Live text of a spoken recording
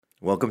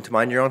Welcome to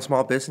Mind Your Own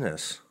Small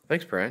Business.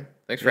 Thanks, Brian.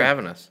 Thanks for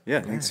having us.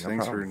 Yeah, thanks no for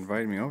problem.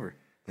 inviting me over.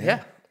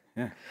 Yeah.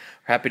 Yeah.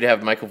 Happy to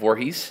have Michael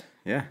Voorhees.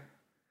 Yeah.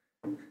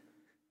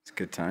 It's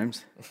good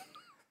times.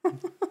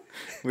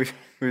 We've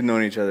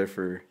known each other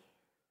for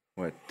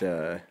what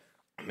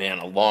Man,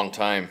 a long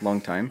time. long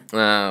time.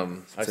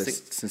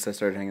 Since I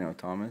started hanging out with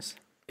Thomas.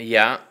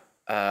 Yeah.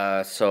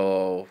 I've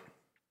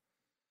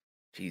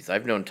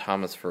known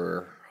Thomas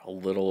for a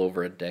little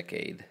over a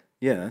decade.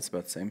 Yeah, that's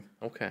about the same.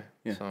 Okay.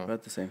 Yeah, So,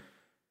 about the same.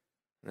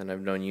 then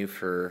I've known you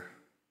for,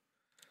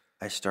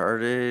 I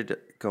started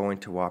going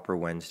to Whopper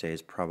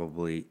Wednesdays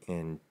probably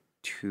in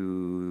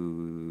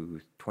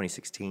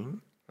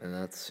 2016. and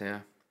that's,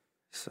 yeah.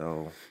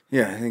 So,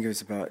 Yeah, I think it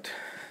was about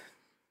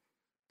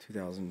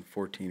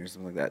 2014 or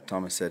something like that.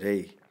 Thomas said,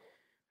 "Hey, we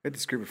had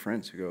this group of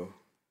friends who go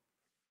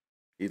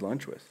eat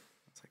lunch with."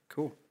 I was like,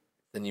 "Cool."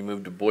 Then you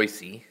moved to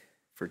Boise.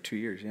 For 2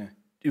 years, yeah.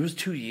 It was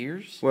 2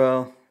 years?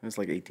 Well, it was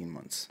like 18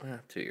 months.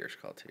 2 years,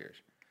 call it 2 years.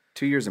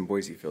 2 years in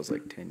Boise feels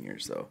like 10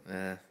 years, though.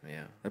 Yeah.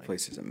 That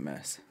place is a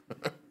mess.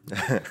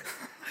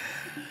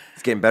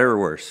 it's getting better or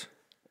worse?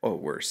 Oh,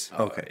 worse.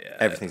 Okay. yeah.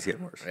 Everything's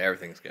getting worse.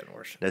 Everything's getting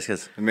worse. That's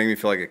because It made me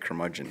feel like a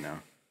curmudgeon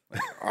now.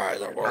 Like, all right,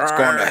 the world's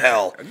going to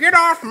hell. Get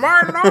off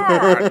my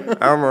lawn!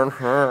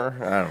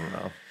 I don't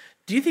know.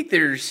 Do you think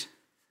there's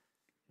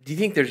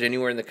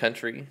anywhere in the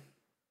country?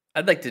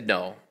 I'd like to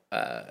know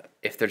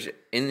if there's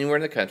anywhere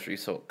in the country.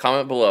 So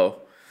comment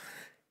below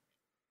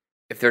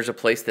if there's a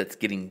place that's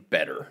getting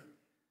better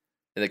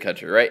in the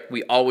country. Right?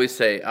 We always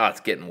say, "Oh, it's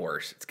getting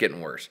worse. It's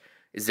getting worse."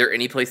 Is there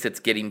any place that's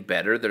getting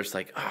better? There's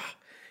like,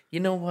 you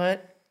know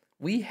what?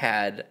 We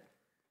had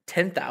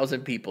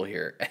 10,000 people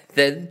here, and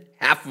then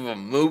half of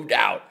them moved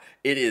out.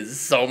 It is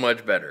so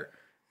much better.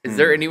 Is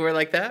there anywhere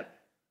like that?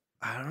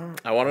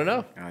 I want to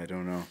know. I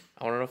don't know.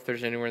 I want to know if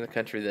there's anywhere in the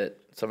country that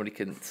somebody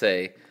can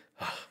say,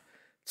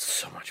 it's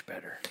so much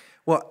better.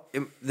 Well,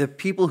 the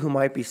people who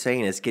might be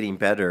saying it's getting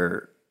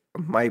better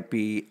might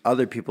be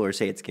other people who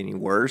say it's getting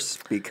worse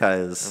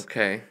because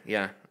Okay,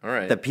 yeah, all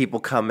right. the people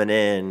coming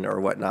in or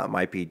whatnot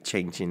might be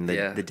changing the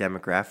Yeah.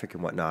 demographic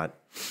and whatnot.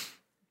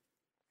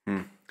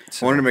 I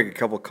wanted to make a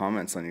couple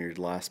comments on your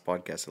last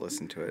podcast. I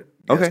listened to it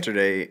Okay.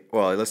 yesterday.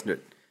 Well, I listened to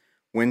it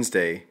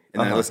Wednesday,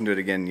 and then I listened to it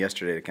again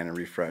yesterday to kind of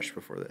refresh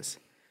before this.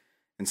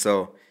 And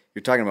so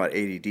you're talking about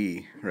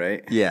ADD,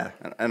 right? Yeah.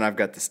 And I've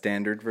got the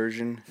standard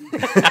version,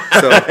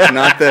 so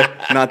not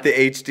the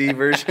HD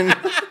version.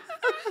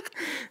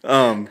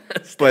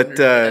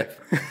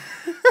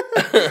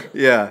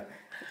 Yeah.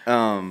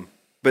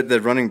 But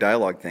the running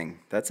dialogue thing,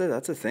 that's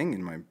a thing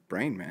in my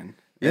brain, man.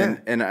 Yeah.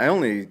 And I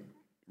only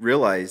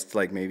realized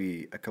like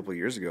maybe a couple of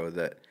years ago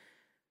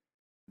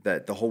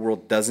that the whole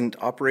world doesn't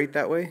operate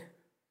that way.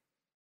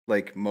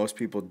 Like most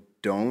people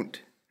don't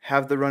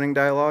have the running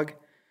dialogue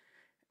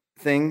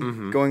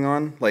thing going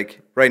on.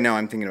 Like right now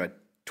I'm thinking about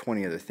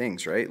 20 other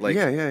things, right? Like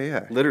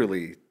Yeah.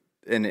 literally,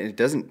 and it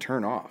doesn't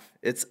turn off.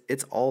 It's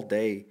all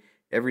day,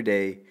 every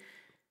day,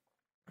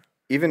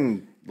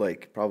 even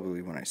like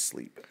probably when I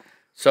sleep.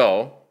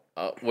 So,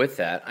 with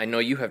that, I know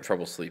you have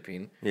trouble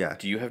sleeping. Yeah.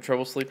 Do you have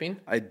trouble sleeping?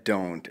 I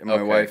don't, and my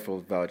Okay. wife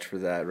will vouch for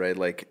that, right?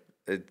 Like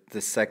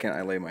the second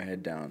I lay my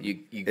head down, You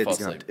it's fall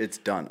asleep. It's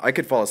done. I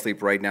could fall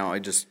asleep right now. I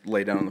just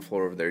lay down on the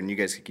floor over there, and you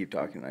guys could keep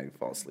talking, and I could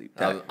fall asleep.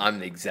 I'm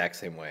the exact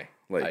same way.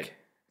 Like-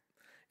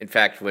 In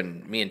fact,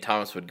 when me and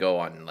Thomas would go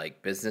on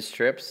like business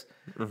trips,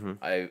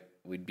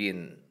 we'd be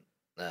in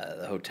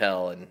the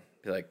hotel and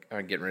be like, "All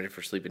right, getting ready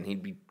for sleep," and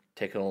he'd be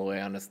taking all the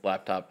way on his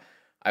laptop.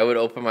 I would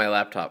open my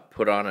laptop,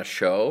 put on a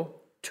show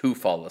to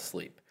fall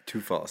asleep. To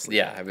fall asleep.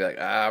 Yeah, I'd be like,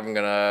 I'm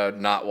gonna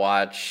not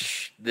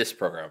watch this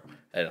program.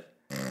 And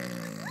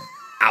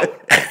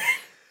out.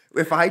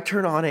 If I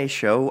turn on a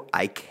show,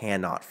 I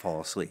cannot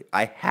fall asleep.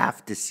 I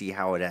have to see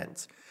how it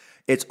ends.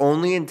 It's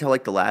only until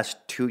like the last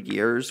 2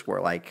 years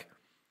where like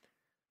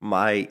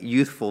my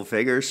youthful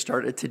vigor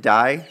started to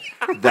die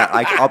that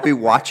like I'll be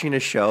watching a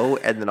show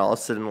and then all of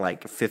a sudden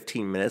like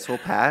 15 minutes will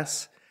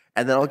pass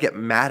and then I'll get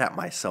mad at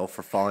myself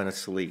for falling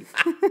asleep.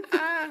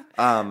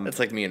 That's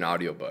like me in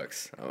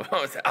audiobooks.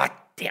 I was like,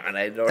 damn it,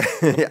 I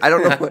don't. I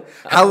don't know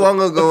how long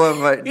ago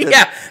have I.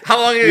 Yeah, how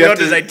long ago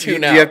did I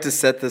tune out? You have to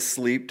set the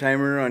sleep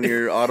timer on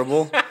your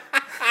Audible.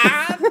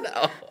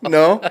 No,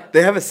 No,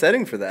 they have a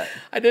setting for that.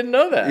 I didn't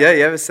know that. Yeah,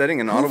 you have a setting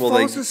in Who Audible.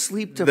 falls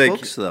asleep to like-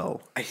 books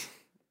though?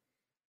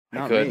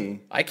 Not Could. me.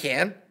 I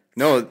can.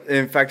 No,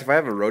 in fact, if I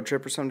have a road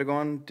trip or something to go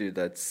on, dude,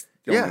 that's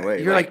the Yeah, only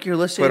way. you're like you're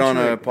listening put on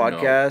to a it.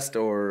 podcast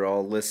or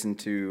I'll listen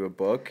to a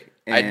book,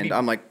 I'd and be-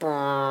 I'm like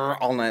 "Brrr,"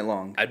 all night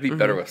long. I'd be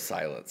better with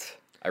silence.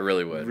 I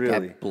really would.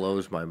 Really? That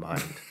blows my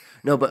mind.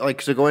 No, but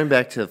like, so going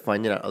back to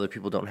finding out other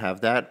people don't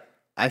have that,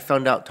 I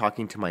found out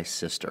talking to my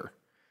sister.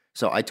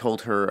 So I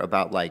told her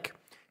about like,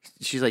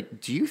 she's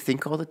like, "Do you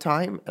think all the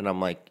time?" And I'm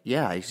like,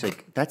 "Yeah." She's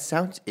like, "That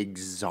sounds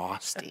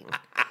exhausting."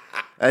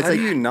 It's How like,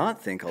 do you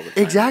not think all the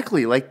time?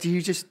 exactly. Like, do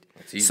you just?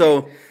 It's easy.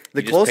 So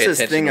the You just pay closest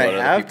attention thing to I what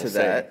other have people to say.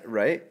 that,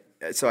 right?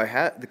 So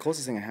the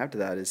closest thing I have to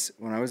that is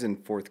when I was in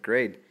 4th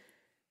grade,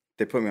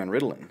 they put me on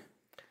Ritalin,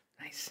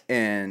 Nice.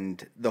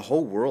 and the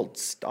whole world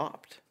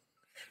stopped.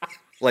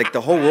 Like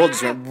the whole world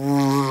just went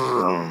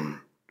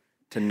vroom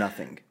to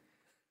nothing,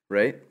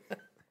 right?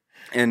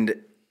 And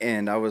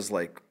I was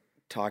like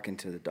talking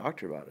to the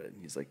doctor about it,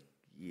 and he's like,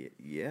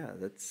 "Yeah,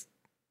 that's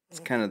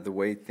kind of the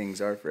way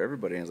things are for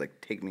everybody." And I was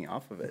like, "Take me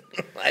off of it.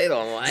 I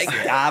don't like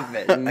it. Stop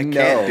it. I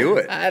can't do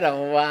it." I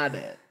don't want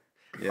it.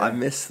 Yeah. I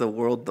miss the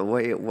world the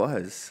way it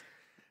was.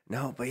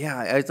 No, but yeah,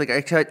 I was like,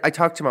 I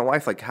talked to my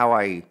wife like how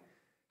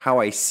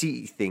I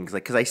see things,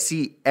 like because I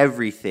see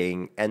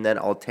everything, and then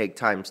I'll take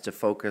times to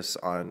focus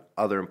on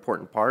other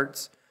important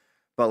parts.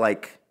 But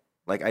like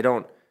I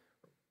don't.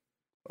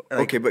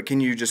 Okay, but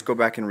can you just go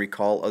back and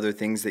recall other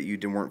things that you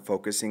weren't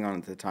focusing on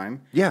at the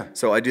time? Yeah.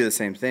 So I do the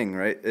same thing,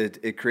 right?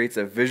 It creates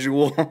a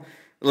visual,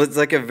 it's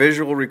like a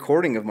visual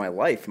recording of my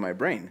life in my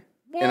brain.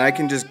 And I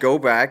can just go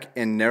back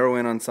and narrow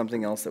in on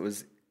something else that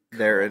was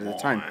there at the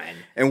time.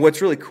 And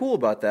what's really cool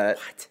about that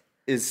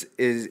is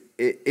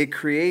it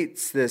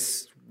creates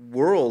this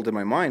world in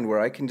my mind where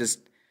I can just,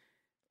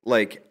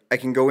 like, I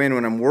can go in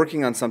when I'm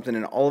working on something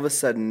and all of a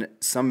sudden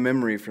some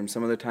memory from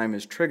some other time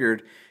is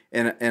triggered.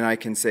 And I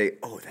can say,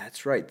 oh,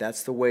 that's right.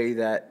 That's the way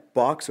that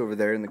box over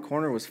there in the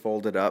corner was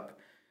folded up,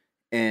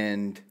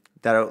 and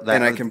That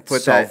I can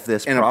put solve that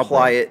this and problem.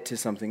 apply it to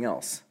something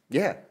else.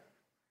 Yeah.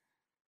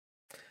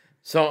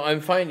 So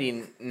I'm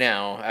finding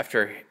now,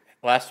 after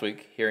last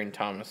week hearing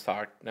Thomas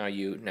talk, now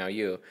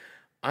you,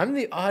 I'm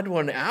the odd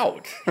one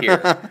out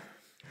here.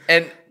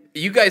 And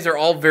you guys are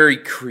all very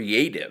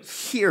creative.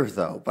 Here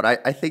though, but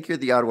I think you're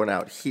the odd one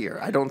out here.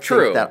 I don't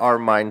True. think that our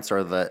minds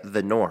are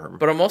the norm.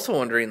 But I'm also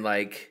wondering,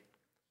 like,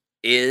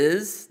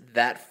 is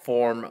that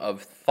form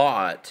of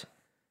thought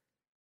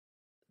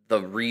the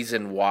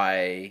reason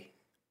why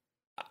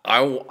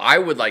I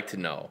would like to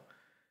know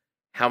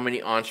how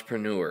many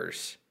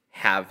entrepreneurs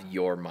have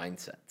your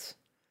mindsets?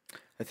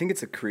 I think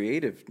it's a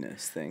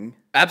creativeness thing.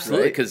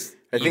 Absolutely, right? because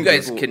I you think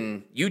guys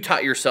people- you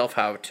taught yourself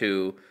how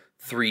to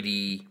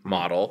 3D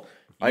model.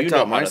 I You taught know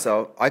how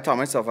to-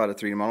 myself how to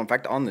 3D model. In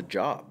fact, on the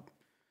job,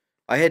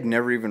 I had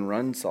never even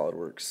run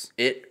SolidWorks,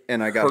 It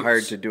and I got hurts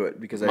hired to do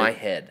it because my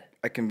head.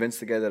 I convinced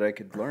the guy that I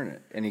could learn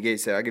it, and he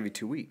said, "I'll give you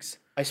 2 weeks."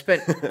 I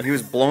spent And he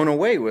was blown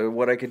away with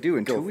what I could do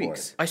in 2 for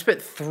weeks. I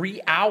spent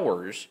 3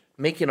 hours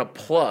making a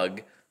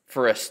plug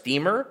for a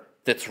steamer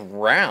that's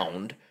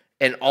round,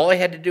 and all I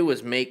had to do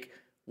was make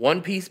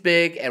one piece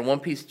big and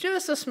one piece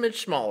just a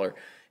smidge smaller.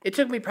 It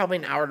took me probably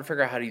an hour to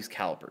figure out how to use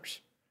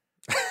calipers.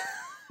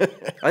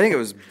 I think I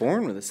was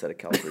born with a set of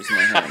calipers in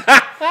my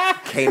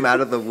hand. Came out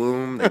of the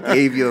womb, they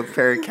gave you a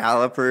pair of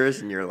calipers,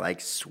 and you're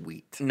like,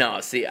 sweet. No,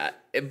 see,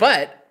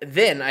 but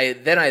then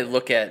I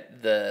look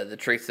at the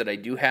traits that I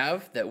do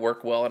have that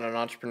work well in an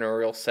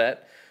entrepreneurial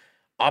set.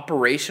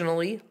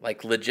 Operationally,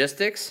 like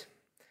logistics,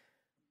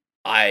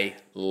 I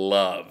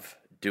love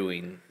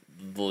doing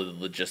the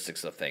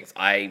logistics of things.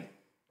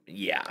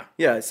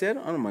 Yeah, see, I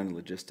don't mind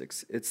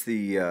logistics. It's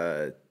the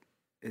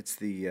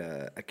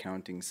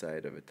accounting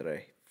side of it that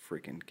I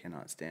freaking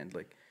cannot stand.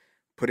 Like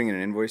putting an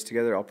invoice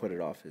together, I'll put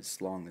it off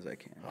as long as I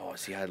can. Oh,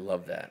 see, I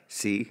love that.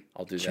 See?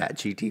 I'll do Chat that.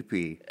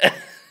 GTP.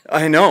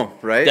 I know,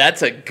 right?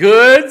 That's a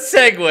good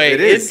segue It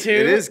is. into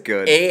It is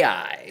good.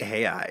 AI.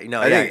 Hey, I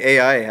think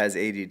AI has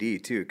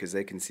ADD too because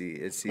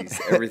it sees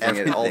everything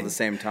at all at the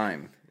same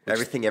time.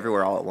 everything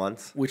everywhere all at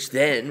once. Which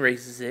then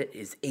raises it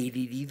is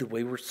ADD the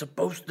way we're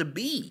supposed to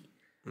be.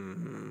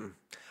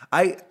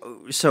 I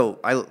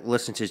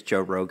listened to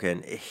Joe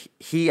Rogan.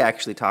 He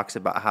actually talks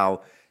about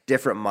how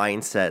different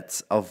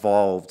mindsets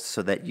evolved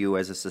so that you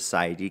as a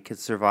society could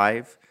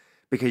survive,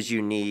 because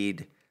you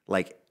need,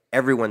 like,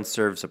 everyone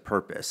serves a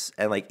purpose,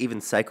 and like even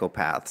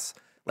psychopaths,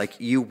 like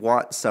you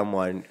want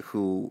someone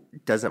who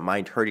doesn't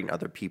mind hurting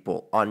other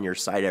people on your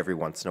side every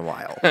once in a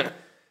while.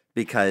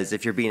 Because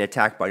if you're being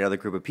attacked by another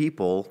group of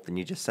people, then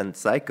you just send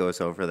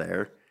psychos over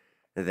there.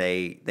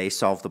 They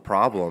solve the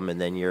problem, and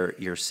then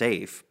you're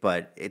safe.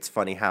 But it's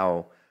funny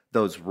how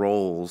those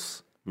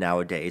roles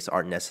nowadays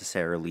aren't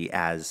necessarily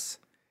as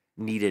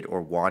needed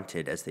or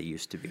wanted as they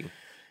used to be.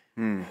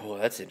 Oh,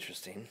 that's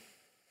interesting.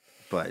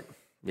 But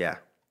yeah.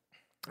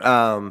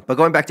 But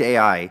going back to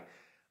AI,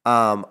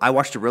 I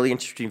watched a really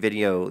interesting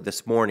video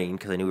this morning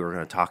because I knew we were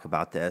going to talk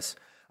about this.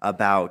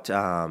 About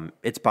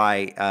it's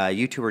by a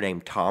YouTuber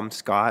named Tom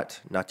Scott,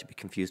 not to be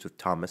confused with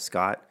Thomas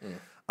Scott.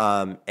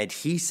 And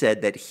he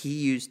said that he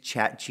used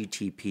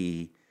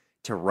ChatGTP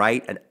to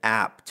write an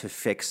app to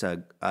fix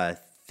a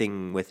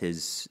thing with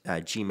his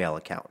Gmail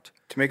account.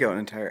 To make out an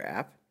entire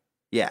app?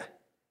 Yeah.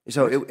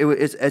 So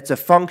it's a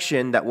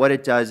function that what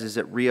it does is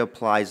it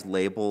reapplies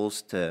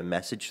labels to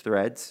message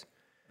threads.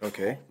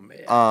 Okay.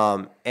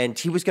 And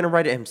he was going to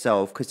write it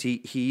himself because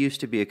he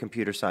used to be a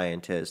computer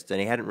scientist and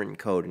he hadn't written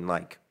code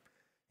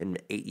in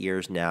 8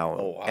 years now.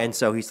 Oh, wow. And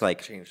so he's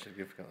like, Changed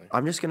significantly.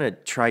 I'm just going to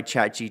try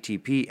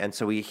ChatGTP. And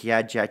so he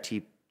had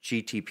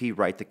ChatGTP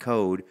write the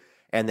code,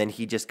 and then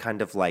he just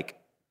kind of like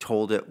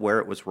told it where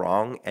it was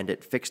wrong, and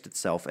it fixed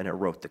itself, and it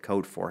wrote the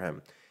code for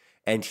him.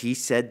 And he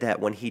said that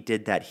when he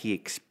did that, he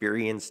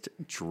experienced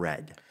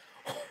dread.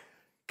 Yeah,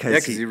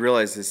 because he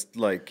realized it's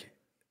like,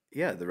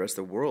 yeah, the rest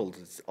of the world,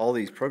 all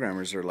these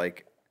programmers are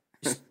like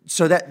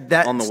So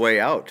that's on the way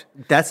out.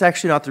 That's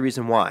actually not the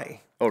reason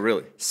why. Oh,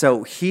 really?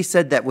 So he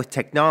said that with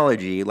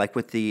technology, like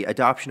with the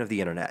adoption of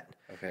the internet,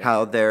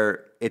 how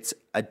it's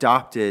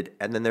adopted,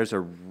 and then there's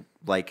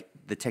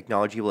the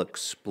technology will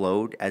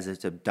explode as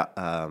it's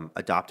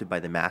adopted by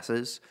the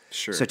masses.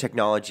 Sure. So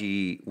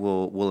technology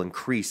will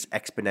increase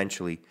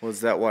exponentially. Well,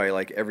 is that why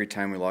like every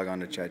time we log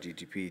on to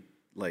ChatGPT,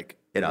 like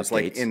It was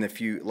like updates. in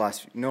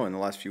the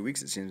last few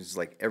weeks, it seems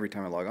like every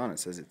time I log on, it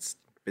says it's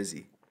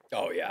busy.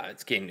 Oh yeah,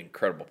 it's gained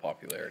incredible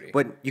popularity.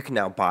 But you can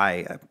now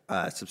buy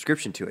a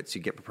subscription to it, so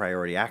you get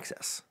priority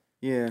access.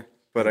 Yeah,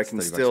 but I It's can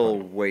 $30 still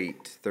month.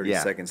 wait 30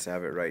 Yeah. seconds to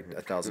have it write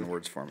 1,000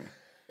 words for me.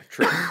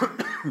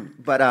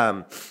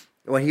 But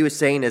what he was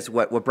saying is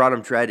what brought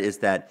him dread is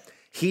that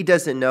he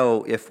doesn't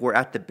know if we're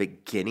at the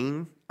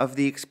beginning of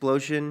the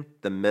explosion,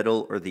 the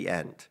middle, or the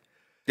end,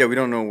 Yeah, we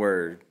don't know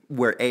where.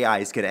 where AI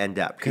is going to end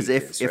up. Because Peak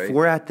if is, right?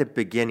 we're at the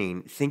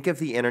beginning, think of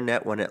the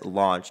internet when it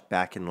launched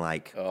back in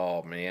like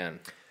oh man,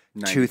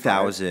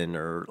 2000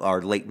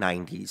 or late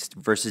 90s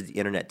versus the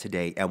internet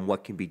today and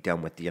what can be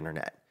done with the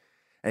internet.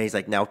 And he's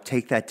like, now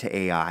take that to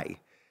AI.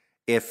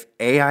 If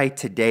AI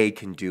today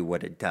can do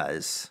what it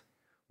does,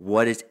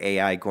 what is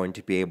AI going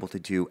to be able to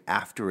do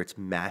after it's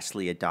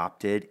massively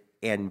adopted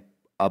and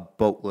a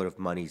boatload of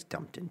money's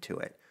dumped into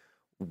it?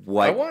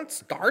 What? I want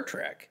Star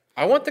Trek.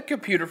 I want the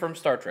computer from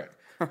Star Trek,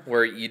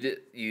 where you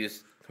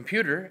use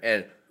computer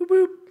and boop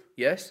boop,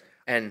 yes,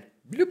 and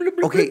bloop, bloop,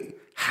 bloop, Okay, bloop.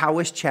 how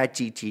is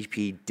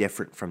ChatGPT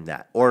different from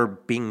that or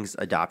Bing's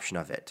adoption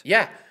of it?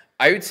 Yeah,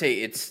 I would say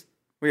it's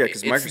Well, yeah,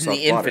 because it's in Microsoft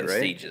the bought it, infant right?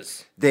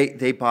 stages.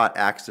 They bought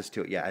access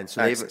to it, yeah, and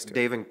so Access to it.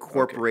 they've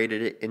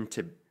incorporated it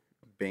into.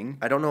 Bing.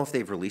 I don't know if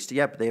they've released it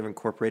yet, but they've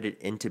incorporated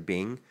it into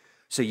Bing.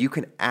 So you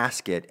can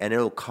ask it and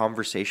it'll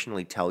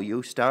conversationally tell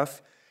you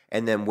stuff.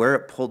 And then where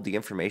it pulled the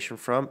information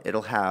from,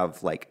 it'll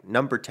have like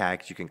number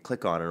tags you can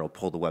click on and it'll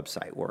pull the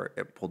website where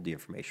it pulled the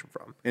information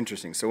from.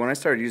 Interesting. So when I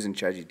started using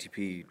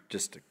ChatGPT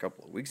just a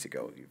couple of weeks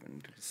ago,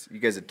 even you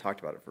guys had talked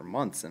about it for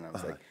months, and I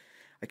was like,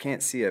 I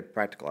can't see a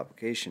practical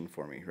application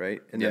for me,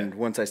 right? And then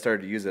once I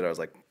started to use it, I was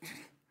like,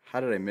 how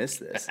did I miss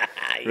this?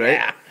 Right?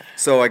 Yeah.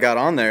 So I got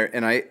on there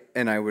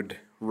and I would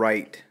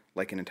write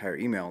like an entire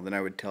email, then I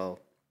would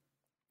tell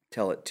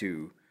it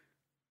to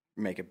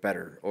make it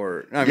better,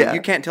 or I mean, Yeah.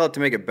 you can't tell it to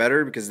make it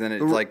better because then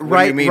it's like, what do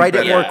write you mean write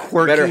better? it more Yeah.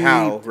 quirky. Better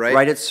how, right?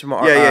 Write it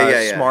smart.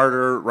 Yeah.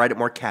 Smarter. Write it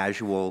more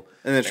casual.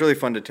 And it's really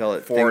fun to tell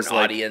it For an things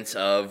like, audience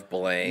of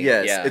blank.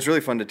 yes, yeah. it's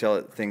really fun to tell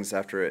it things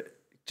after it,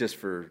 just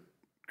for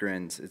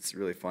grins. It's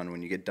really fun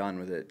when you get done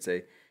with it.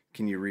 Say,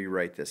 can you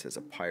rewrite this as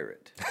a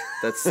pirate?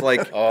 That's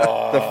like the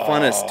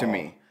funnest to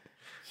me,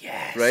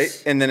 yes.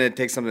 right? And then it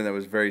takes something that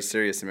was very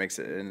serious and makes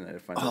it in a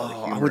fun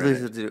I humor would in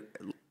listen to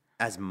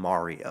as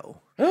Mario.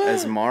 it.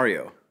 As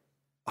Mario.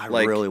 I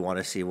Like really want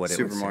to see what it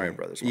Super would Mario say.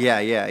 Brothers.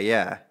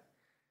 Yeah.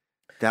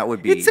 That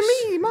would be.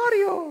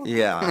 Mario.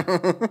 Yeah.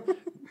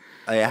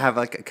 I have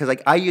because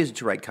I use it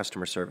to write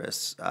customer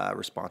service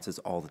responses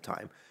all the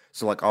time.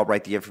 So like I'll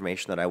write the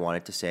information that I want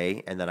it to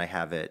say, and then I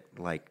have it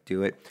like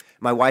do it.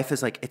 My wife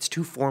is like, it's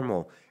too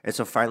formal, and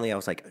so finally I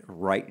was like,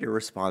 write your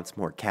response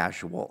more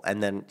casual,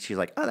 and then she's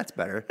like, oh, that's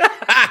better.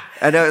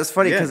 And it was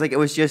funny because like it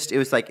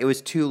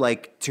was too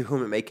like to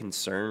whom it may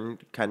concern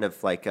kind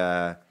of like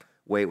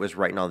way it was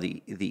writing all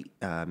the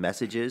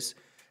messages.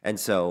 And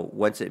so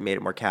once it made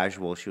it more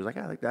casual, she was like,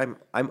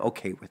 I'm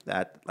okay with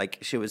that. Like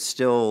she was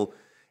still,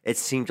 it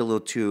seemed a little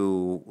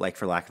too like,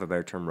 for lack of a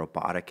better term,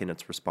 robotic in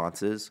its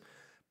responses,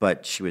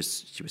 but she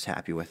was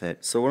happy with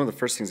it. So one of the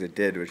first things I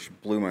did, which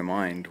blew my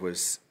mind,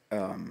 was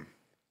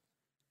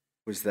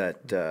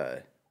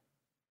that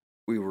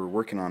we were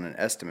working on an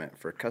estimate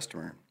for a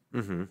customer,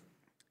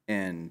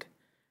 and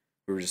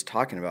we were just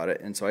talking about it.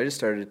 And so I just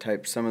started to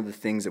type some of the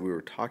things that we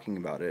were talking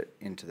about it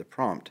into the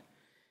prompt,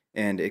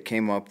 and it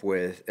came up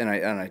with. And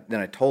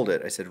I told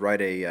it. I said,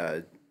 write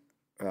a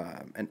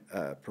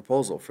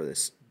proposal for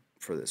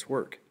this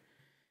work,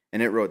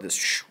 and it wrote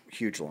this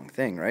huge long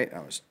thing. Right, I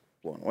was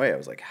blown away. I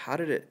was like, how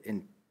did it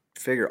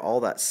figure all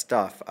that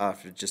stuff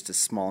off of just a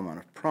small amount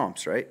of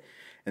prompts, right?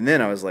 And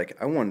then I was like,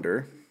 I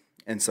wonder.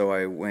 And so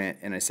I went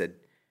and I said,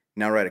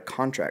 now write a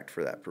contract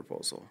for that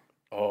proposal.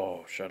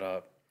 Oh, shut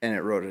up. And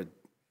it wrote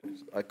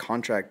a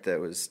contract that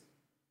was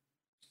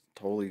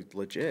totally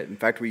legit. In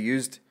fact, we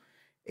used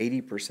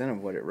 80%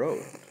 of what it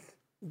wrote.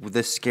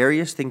 The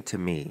scariest thing to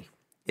me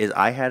is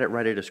I had it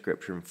write a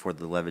description for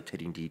the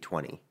levitating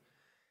D20.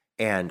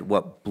 And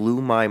what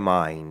blew my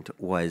mind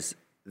was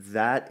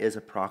that is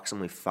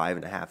approximately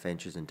 5.5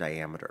 inches in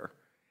diameter.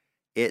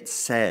 It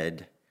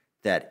said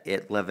that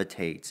it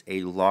levitates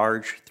a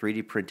large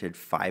 3D printed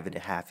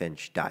 5.5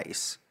 inch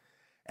dice.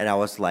 And I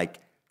was like,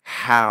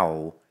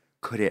 how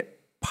could it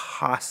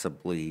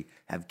possibly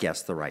have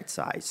guessed the right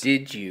size?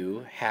 Did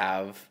you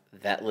have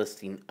that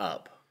listing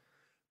up?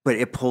 But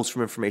it pulls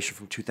from information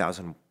from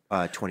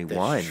 2021.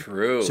 That's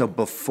true. So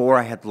before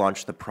I had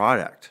launched the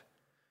product.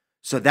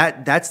 So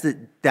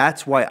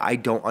that's why I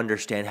don't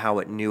understand how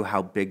it knew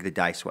how big the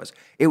dice was.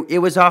 It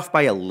was off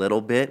by a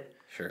little bit,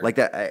 Sure. Like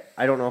that.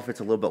 I don't know if it's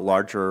a little bit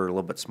larger or a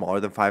little bit smaller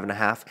than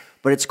 5.5,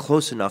 but it's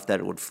close enough that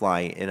it would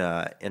fly in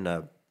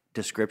a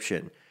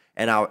description.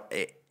 And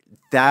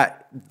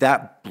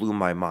that blew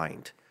my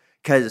mind.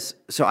 Because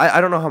I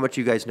don't know how much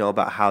you guys know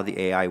about how the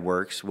AI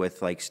works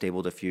with like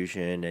Stable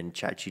Diffusion and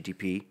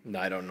ChatGPT. No,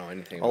 I don't know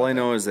anything. All about I that.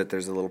 know is that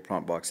there's a little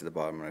prompt box at the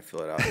bottom, and I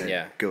fill it out. And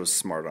Yeah. it goes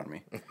smart on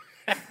me.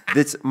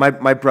 This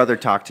my brother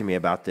talked to me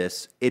about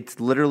this. It's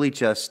literally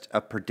just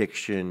a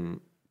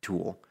prediction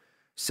tool.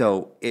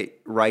 So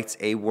it writes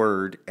a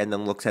word and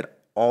then looks at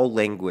all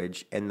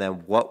language and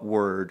then what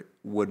word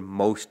would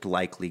most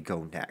likely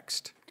go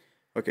next.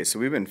 Okay, so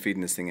we've been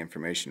feeding this thing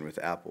information with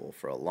Apple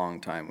for a long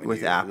time. When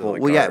With you, Apple,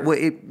 like well, yeah, our-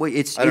 well,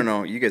 it's. I don't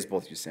know. You guys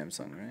both use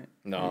Samsung, right?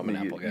 No, I'm an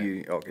Apple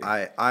guy. Okay.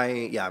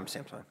 I'm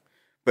Samsung.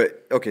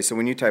 But okay, so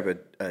when you type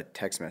a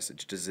text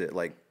message, does it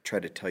like try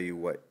to tell you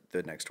what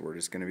the next word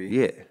is going to be?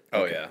 Yeah.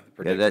 Oh yeah.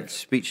 Yeah, that's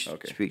speech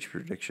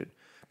prediction.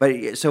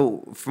 But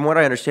so from what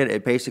I understand,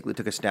 it basically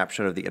took a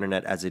snapshot of the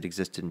internet as it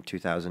existed in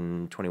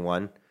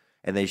 2021,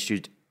 and they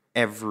used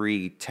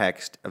every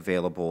text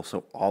available,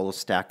 so all of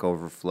Stack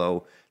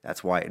Overflow.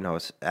 That's why it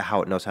knows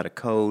how to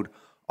code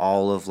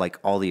all of like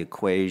all the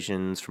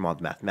equations from all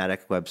the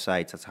mathematic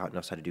websites. That's how it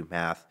knows how to do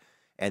math,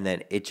 and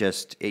then it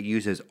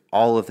uses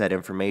all of that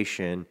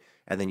information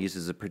and then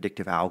uses a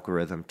predictive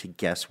algorithm to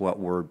guess what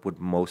word would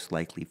most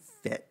likely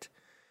fit.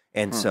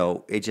 And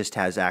so it just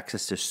has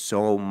access to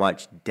so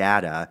much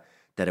data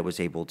that it was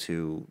able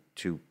to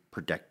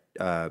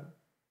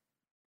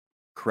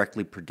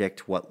correctly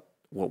predict what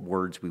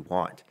words we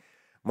want.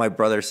 My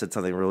brother said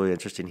something really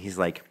interesting. He's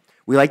like,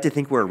 "We like to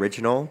think we're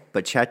original,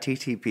 but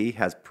ChatGPT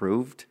has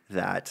proved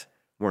that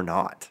we're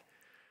not.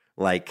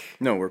 Like,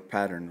 No, we're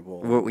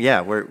patternable.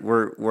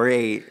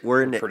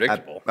 we're in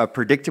predictable. a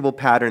predictable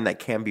pattern that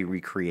can be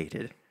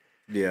recreated."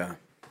 Yeah.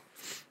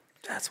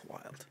 That's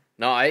wild.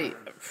 No,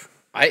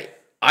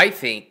 I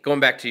think going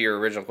back to your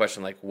original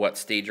question, like what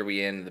stage are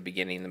we in? The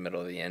beginning, the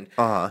middle, the end.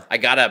 I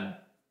gotta,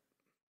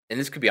 and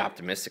this could be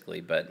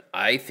optimistically, but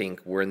I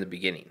think we're in the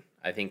beginning.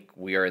 I think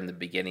we are in the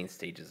beginning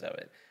stages of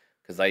it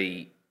because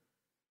I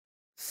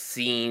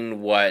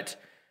seen what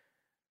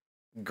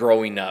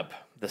growing up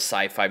the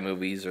sci-fi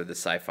movies or the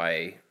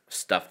sci-fi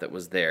stuff that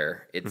was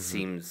there. It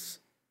seems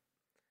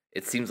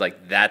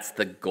like that's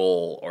the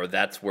goal, or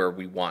that's where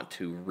we want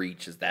to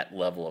reach, is that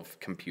level of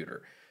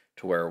computer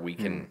to where we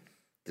can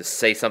just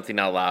say something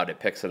out loud, it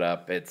picks it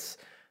up. It's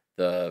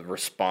the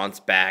response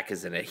back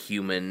is in a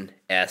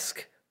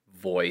human-esque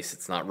voice.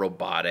 It's not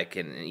robotic,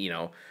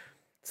 and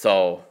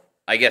so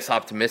I guess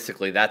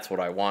optimistically that's what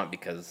I want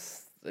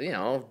because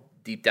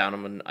deep down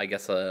I'm I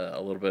guess a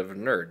little bit of a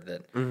nerd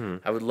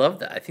that I would love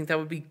that. I think that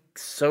would be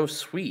so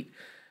sweet.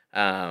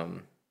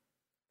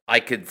 I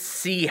could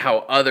see how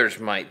others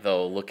might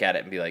though look at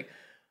it and be like,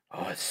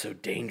 "Oh, it's so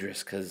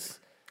dangerous," because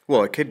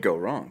Well, it could go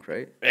wrong,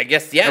 right? I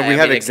guess yeah. And we I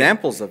have mean,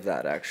 examples of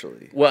that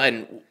actually. Well,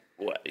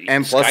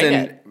 And plus,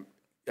 Skynet.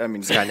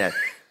 Skynet.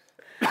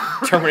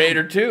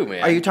 Terminator 2,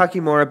 man. Are you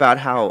talking more about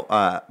how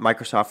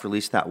Microsoft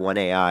released that one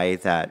AI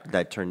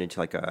that turned into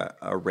like a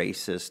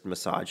racist,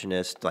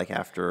 misogynist, like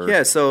after?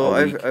 Yeah, so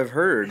a week? I've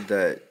heard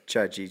that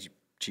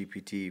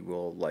ChatGPT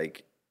will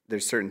like.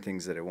 There's certain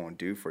things that it won't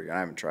do for you. I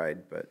haven't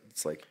tried, but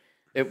it's like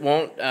It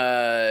won't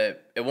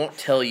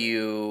tell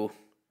you.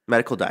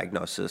 medical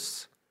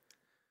diagnosis.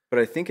 But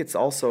I think it's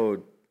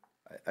also,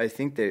 I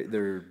think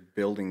they're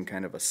building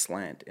kind of a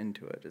slant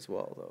into it as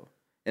well, though.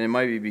 And it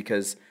might be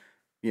because,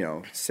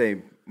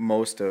 say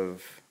most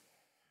of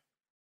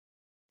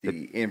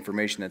the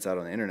information that's out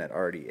on the internet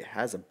already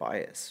has a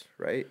bias,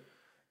 right?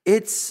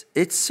 It's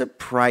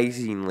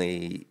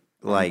surprisingly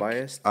like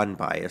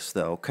Unbiased?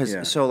 though, because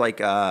Yeah. so like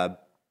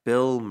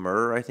Bill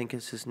Murr, I think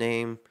is his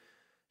name.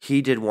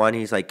 He did one.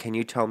 He's like, "Can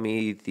you tell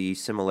me the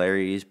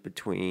similarities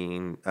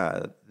between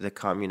the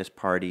Communist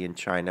Party in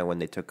China when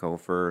they took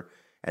over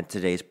and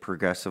today's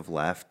progressive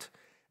left?"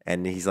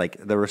 And he's like,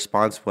 the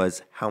response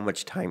was, "How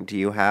much time do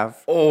you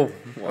have?" Oh,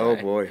 Oh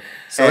boy!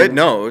 So it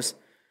knows.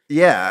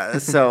 Yeah,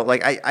 so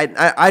like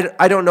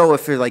I don't know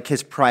if it's like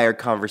his prior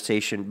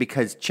conversation,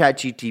 because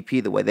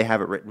ChatGPT, the way they have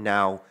it written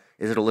now,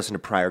 is it'll listen to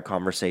prior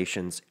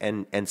conversations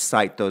and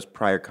cite those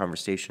prior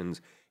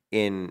conversations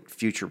in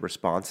future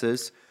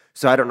responses.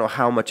 So I don't know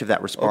how much of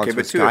that response Okay, but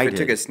was too, if guided. it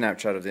took a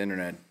snapshot of the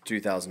internet,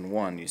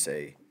 2001, you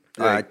say,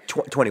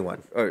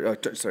 21.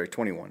 sorry,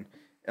 21.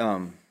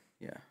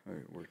 Yeah,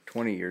 we're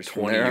 20 years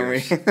from 20 there,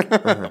 years.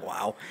 aren't we?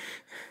 Wow.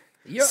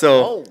 You're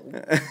So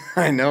old.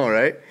 I know,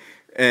 right?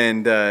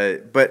 And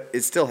but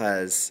it still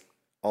has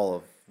all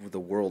of the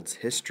world's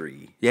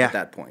history Yeah. at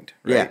that point,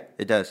 right? Yeah,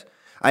 it does.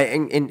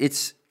 And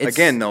it's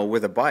Again, though,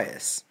 with a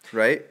bias,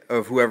 right,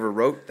 of whoever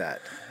wrote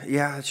that.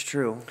 yeah, it's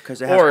true,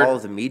 because it has Or- all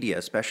of the media,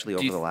 especially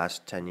over you the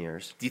last 10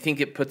 years. Do you think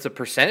it puts a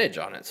percentage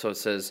on it? So it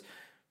says,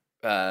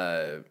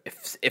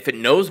 if it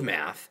knows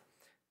math,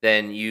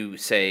 then you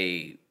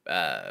say,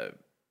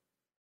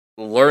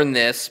 learn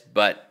this,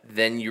 but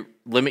then you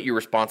limit your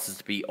responses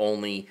to be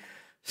only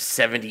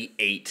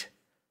 78%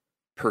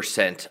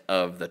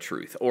 of the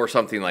truth, or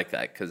something like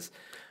that. Because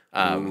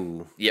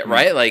Yeah,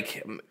 right.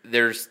 Like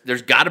there's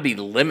got to be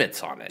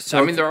limits on it. So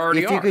I mean, there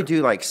already if are. you could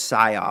do like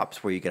psyops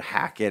where you could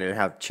hack it and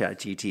have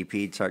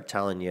ChatGTP start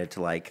telling you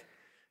to like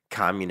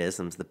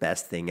communism's the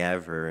best thing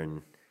ever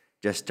and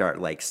just start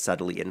like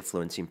subtly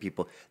influencing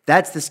people.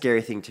 That's the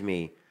scary thing to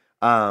me.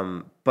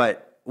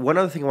 But one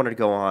other thing I wanted to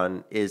go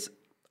on is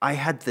I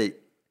had the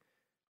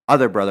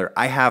other brother.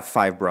 I have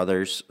 5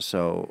 brothers,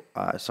 so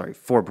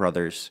 4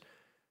 brothers.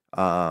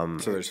 So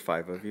there's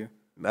 5 of you.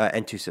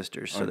 And 2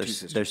 sisters. So two there's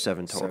sisters.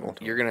 7 total.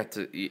 You're gonna have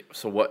to.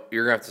 So what?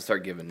 You're gonna have to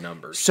start giving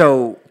numbers.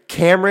 So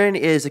Cameron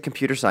is a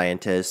computer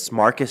scientist.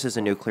 Marcus is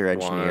a nuclear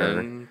engineer.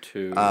 1,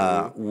 2.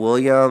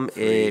 William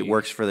 3.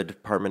 works for the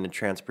Department of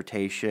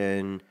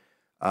Transportation.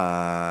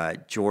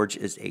 George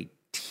is a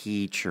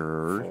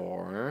teacher.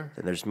 4.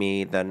 Then there's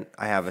me. Then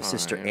I have a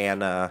sister 5.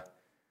 Anna.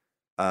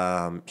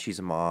 She's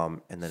a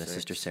mom, and then a 6.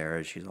 sister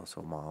Sarah. She's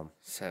also a mom,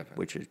 7.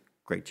 which is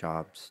great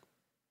jobs.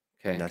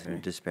 Okay. Nothing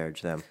to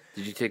disparage them.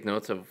 Did you take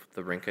notes of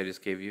the rank I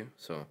just gave you?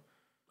 So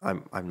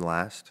I'm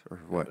last or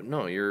what?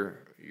 no, you're.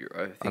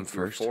 I think I'm you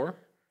were first. 4.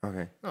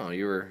 Okay. No,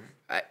 you were.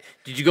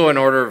 Did you go in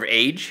order of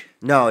age?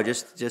 No,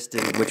 just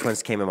in which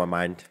ones came in my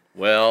mind.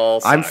 Well,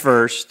 I'm suck.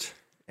 first,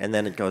 and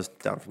then it goes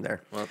down from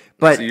there. Well,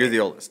 But So you're the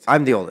oldest.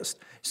 I'm the oldest.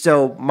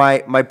 So my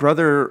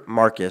brother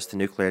Marcus, the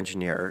nuclear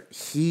engineer,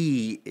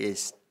 he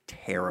is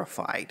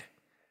terrified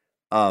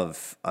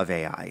of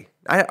AI.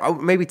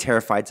 Maybe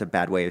terrified's a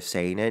bad way of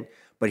saying it,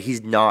 but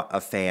he's not a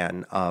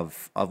fan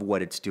of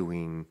what it's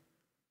doing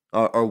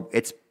or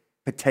its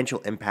potential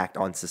impact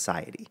on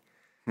society.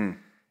 And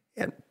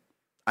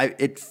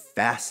it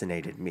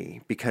fascinated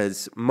me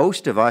because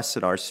most of us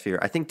in our sphere,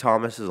 I think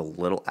Thomas is a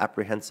little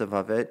apprehensive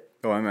of it.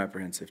 Oh, I'm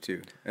apprehensive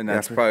too, and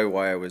that's probably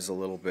why I was a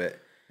little bit.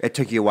 It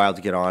took you a while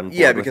to get on.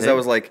 Yeah, board with because it. I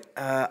was like,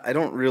 I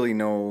don't really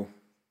know.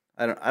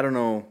 I don't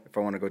know if I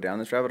want to go down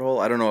this rabbit hole.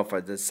 I don't know if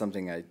that's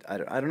something I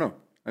don't know.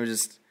 I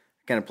just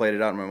kind of played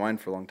it out in my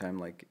mind for a long time.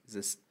 Like, is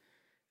this?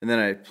 And then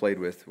I played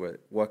with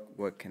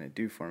what can it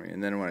do for me?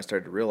 And then when I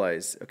started to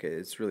realize, okay,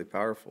 it's really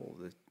powerful.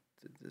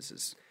 This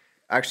is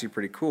actually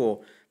pretty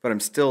cool. But I'm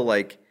still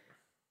like,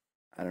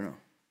 I don't know.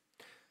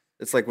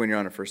 It's like when you're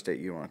on a first date,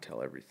 you want to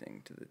tell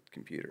everything to the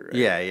computer. Right?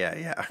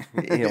 Yeah.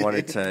 You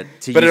wanted to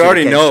But use it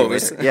already against you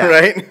knows, later. Yeah.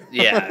 right?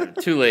 yeah,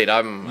 too late. Your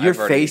I've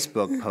already-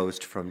 Facebook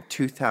post from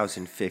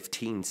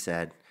 2015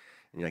 said,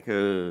 and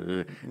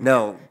you're like,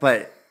 no,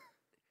 but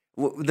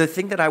the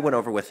thing that I went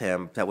over with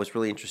him that was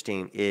really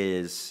interesting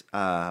is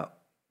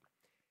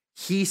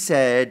he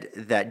said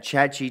that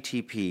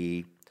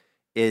ChatGTP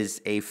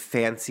is a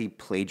fancy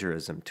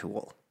plagiarism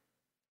tool.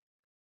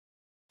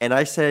 And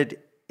I said,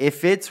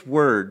 if it's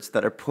words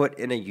that are put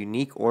in a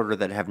unique order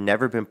that have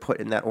never been put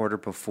in that order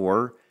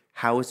before,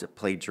 how is it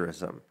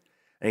plagiarism?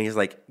 And he's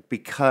like,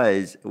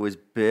 because it was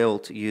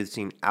built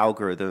using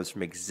algorithms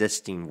from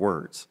existing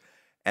words.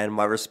 And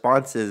my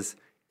response is,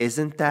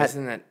 isn't that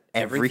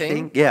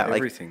everything? Yeah,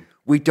 Everything. like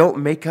we don't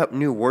make up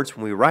new words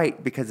when we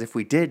write because if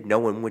we did, no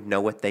one would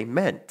know what they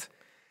meant.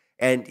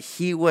 And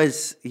he's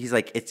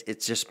like,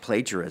 it's just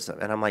plagiarism.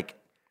 And I'm like,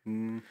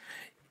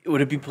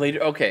 Would it be played?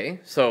 Okay,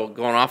 so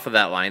going off of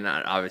that line,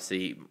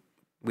 obviously,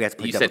 we have to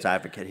play you devil's said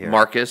advocate here.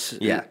 Marcus.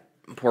 Yeah.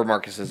 Poor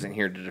Marcus isn't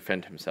here to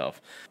defend himself.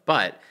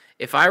 But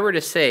if I were to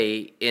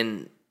say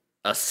in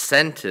a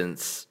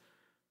sentence,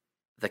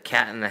 "The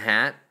Cat in the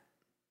Hat,"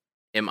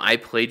 am I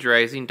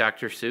plagiarizing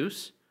Dr.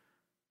 Seuss?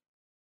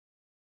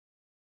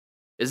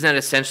 Isn't that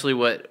essentially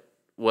what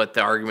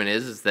the argument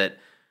is? Is that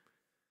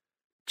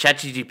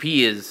ChatGPT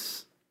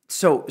is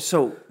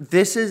So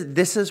this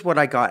is what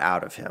I got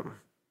out of him.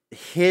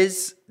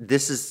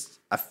 This is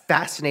a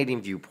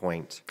fascinating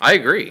viewpoint I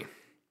agree.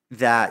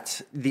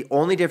 that the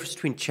only difference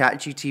between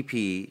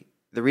ChatGTP,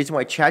 the reason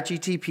why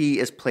ChatGTP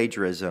is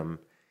plagiarism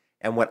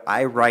and what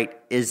I write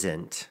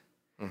isn't,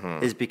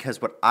 is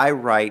because what I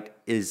write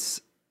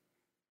is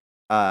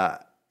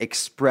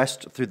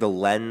expressed through the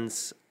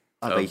lens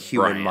of a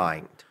human Brian.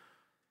 mind.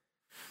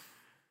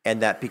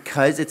 And that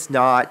because it's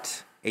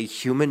not a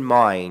human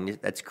mind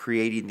that's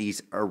creating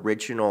these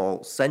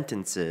original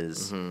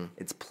sentences,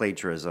 it's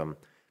plagiarism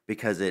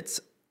because it's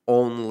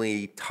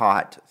only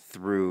taught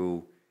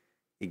through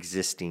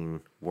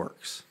existing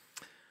works.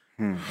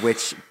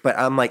 But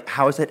I'm like,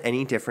 how is that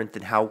any different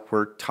than how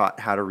we're taught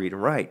how to read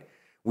and write?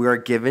 We are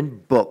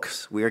given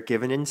books, we are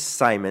given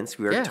assignments,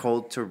 we are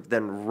told to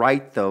then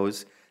write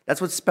those. That's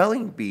what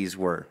spelling bees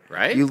were.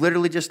 Right. You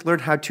literally just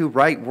learned how to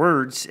write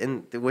words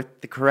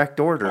with the correct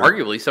order.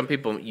 Arguably, some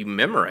people you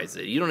memorize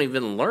it. You don't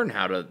even learn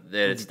that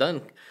it's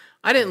done.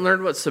 I didn't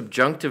learn what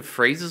subjunctive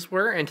phrases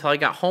were until I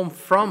got home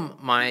from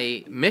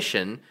my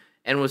mission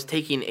and was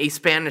taking a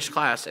Spanish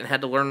class and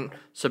had to learn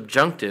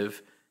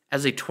subjunctive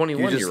as a You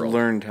 21-year-old. just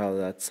learned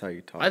that's how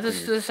you talk.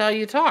 This is how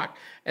you talk.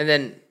 And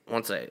then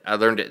once I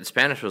learned it in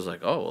Spanish, I was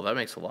like, oh, well, that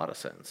makes a lot of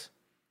sense.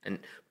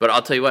 But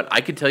I'll tell you what,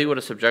 I could tell you what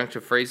a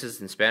subjunctive phrase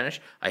is in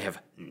Spanish. I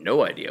have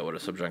no idea what a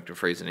subjunctive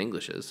phrase in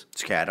English is.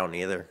 It's okay, I don't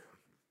either.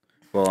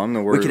 Well, I'm the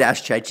We worst. could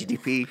ask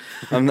ChatGPT.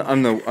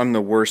 I'm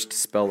the worst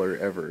speller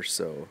ever.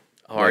 So.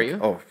 Oh, are you?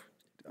 Oh,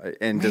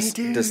 and Me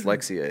too.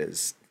 dyslexia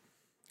is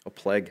A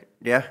plague.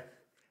 Yeah.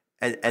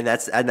 And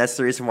that's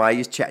the reason why I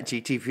use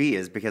ChatGTP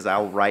is because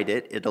I'll write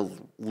it, it'll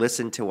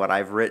listen to what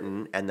I've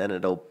written, and then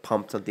it'll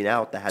pump something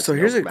out that has. So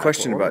here's a grammatical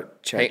question order.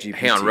 about ChatGPT.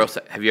 Hang on,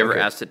 Rosa. Have you ever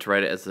Okay. asked it to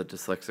write it as a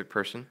dyslexic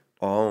person?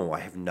 Oh, I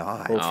have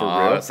not. Oh, for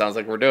Oh, real? it sounds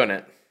like we're doing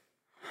it.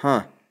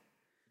 Huh. Do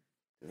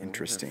they have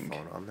Interesting. a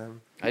phone on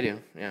them. I do.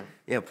 Yeah.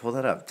 Yeah, pull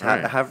that up. All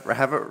right.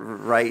 Have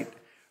it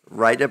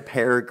write a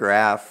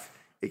paragraph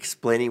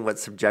explaining what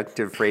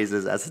subjunctive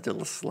phrases as a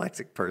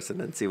dyslexic person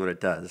and see what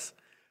it does.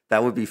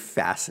 That would be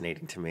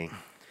fascinating to me.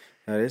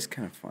 That is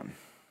kind of fun.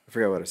 I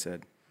forgot what I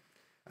said.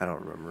 I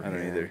don't remember. I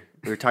don't either.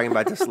 We were talking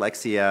about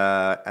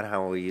dyslexia and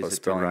how we use Oh, it to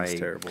spelling write. is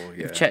terrible.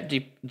 Yeah.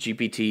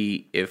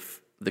 ChatGPT,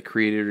 if the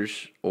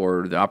creators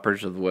or the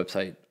operators of the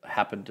website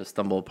happen to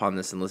stumble upon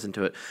this and listen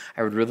to it,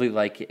 I would really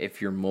like it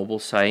if your mobile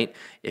site,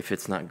 if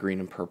it's not green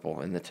and purple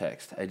in the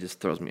text. It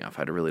just throws me off.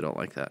 I really don't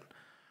like that.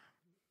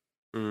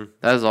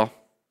 That is all.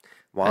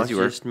 Why As don't you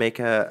you were. just make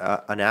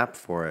an app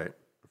for it?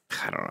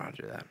 I don't know how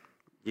to do that.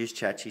 Use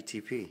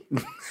ChatGTP.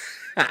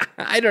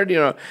 I don't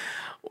know.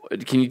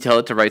 Can you tell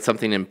it to write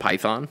something in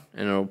Python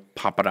and it'll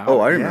pop it out? Oh,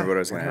 I remember what I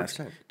was going to ask.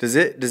 100%.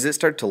 Does it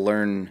start to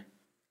learn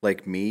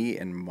like me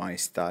and my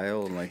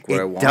style and like what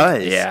I It want?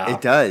 does. Yeah. It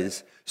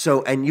does.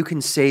 So, and you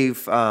can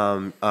save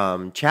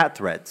chat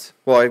threads.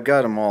 Well, I've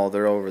got them all.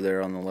 They're over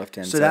there on the left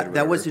hand So side. that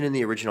whatever. wasn't in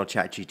the original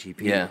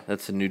ChatGTP. Yeah,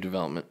 that's a new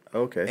development.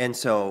 Okay. And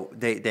so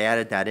they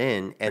added that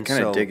in. And I kind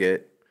so of dig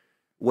it.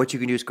 what you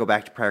can do is go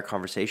back to prior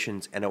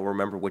conversations and it'll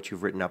remember what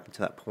you've written up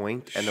until that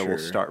point, and it will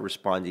Sure. start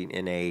responding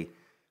in a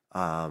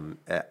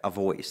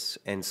voice.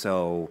 And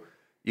so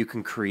you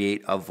can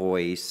create a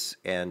voice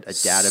and a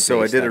database.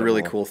 So I did a that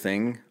really will- cool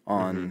thing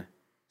on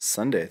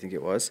Sunday, I think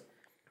it was.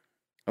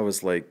 I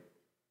was like,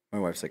 my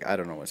wife's like, I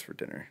don't know what's for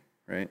dinner,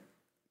 right?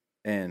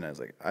 And I was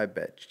like, I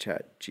bet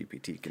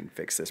ChatGPT can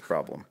fix this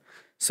problem.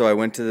 So I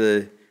went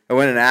and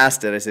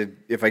asked it. I said,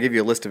 if I give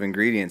you a list of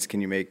ingredients, can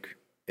you make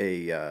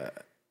a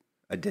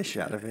dish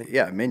out of it.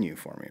 a menu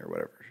for me or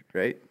whatever,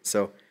 right?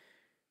 So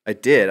I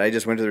did. I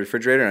just went to the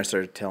refrigerator and I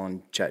started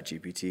telling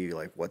ChatGPT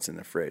like what's in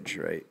the fridge,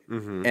 right?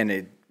 And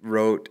it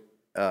wrote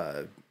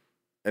a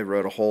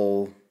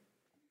whole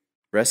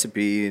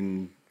recipe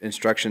and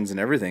instructions and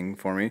everything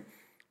for me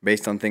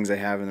based on things I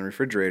have in the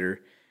refrigerator,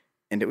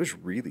 and it was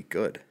really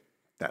good.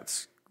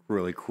 That's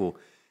really cool.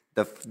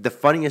 The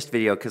funniest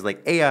video, because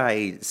like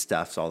AI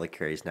stuff's all the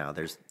carries now.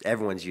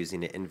 Everyone's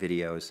using it in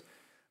videos.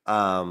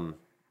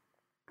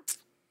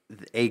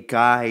 A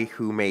guy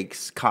who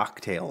makes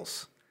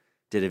cocktails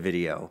did a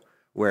video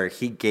where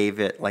he gave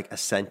it like a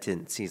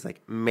sentence. He's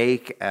like,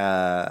 make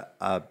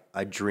a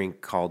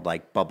drink called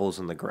like Bubbles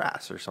in the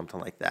Grass or something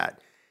like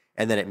that.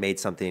 And then it made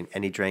something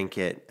and he drank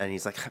it and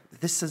he's like,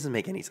 this doesn't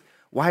make any sense.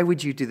 Why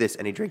would you do this?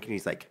 And he drank it and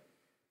he's like,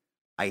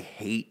 I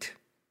hate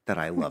that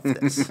I love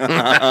this.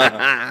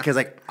 Because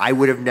like I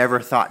would have never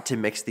thought to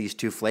mix these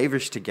two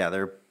flavors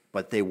together,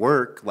 but they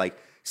work. Like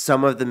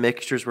some of the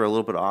mixtures were a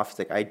little bit off.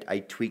 It's like I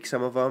tweak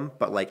some of them,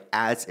 but like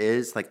as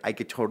is, like I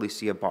could totally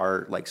see a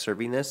bar like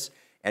serving this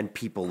and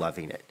people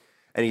loving it.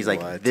 And he's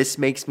like, What? this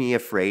makes me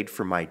afraid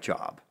for my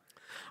job.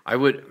 I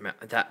would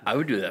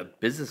do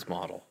that business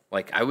model.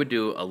 Like I would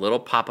do a little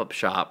pop-up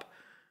shop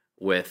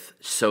with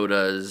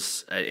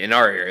sodas in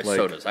our area. Like-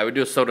 sodas. I would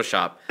do a soda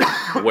shop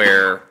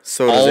where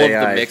Soda's all of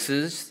AI. the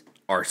mixes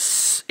are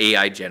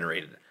AI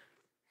generated.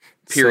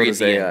 Period. Soda's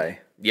the end. AI.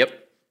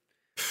 Yep.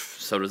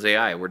 Soda's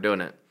AI. We're doing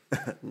it.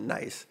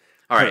 Nice.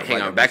 All right,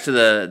 hang on. Back to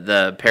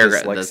the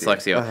paragraph, the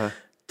Dyslexia. dyslexia.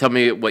 Tell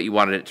me what you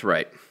wanted it to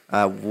write.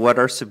 What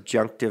are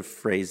subjunctive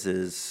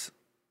phrases?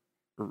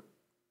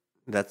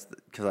 That's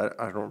because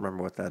I don't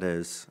remember what that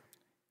is.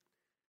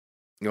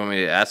 You want me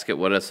to ask it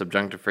what a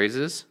subjunctive phrase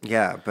is?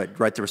 Yeah, but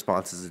write the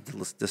response as a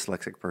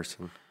dyslexic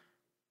person.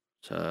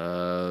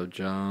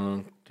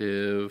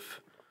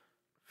 Subjunctive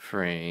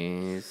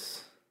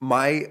phrase.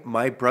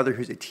 My brother,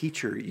 who's a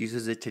teacher,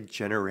 uses it to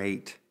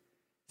generate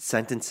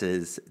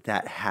sentences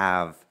that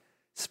have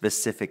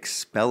specific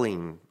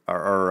spelling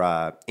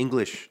or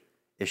English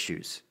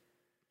issues,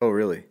 Oh,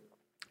 really?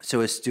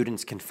 so his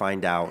students can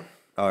find out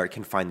or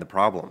can find the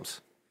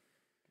problems.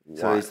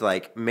 So he's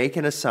like, make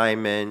an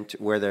assignment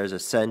where there's a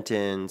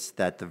sentence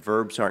that the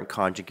verbs aren't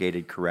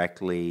conjugated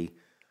correctly.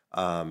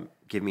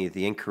 Give me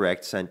the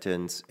incorrect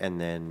sentence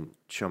and then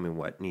show me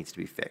what needs to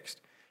be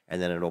fixed.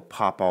 And then it'll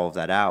pop all of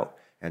that out,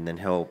 and then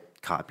he'll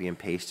copy and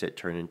paste it,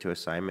 turn it into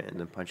assignment, and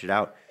then punch it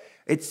out.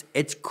 It's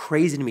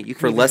crazy to me. You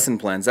can For even- lesson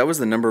plans, that was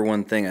the number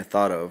one thing I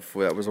thought of.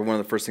 That was one of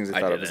the first things I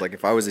thought of. did Was it. like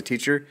if I was a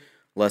teacher,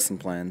 lesson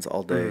plans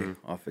all day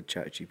off of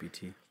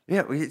ChatGPT.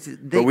 yeah,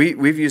 But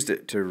we've used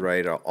it to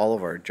write all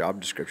of our job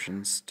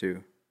descriptions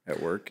too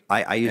at work.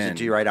 I use it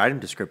to write item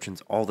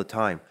descriptions all the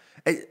time.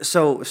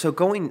 So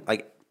going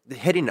like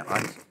hitting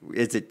on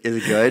is it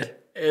good?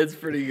 It's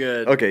pretty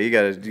good. Okay, you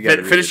gotta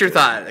Finish your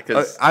thought.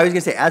 'Cause I was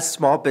gonna say, as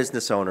small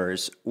business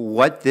owners,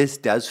 what this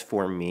does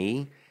for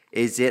me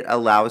is it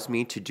allows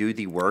me to do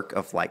the work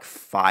of like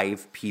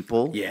 5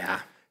 people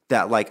yeah.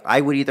 that like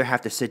I would either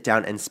have to sit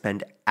down and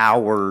spend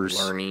hours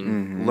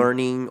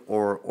learning.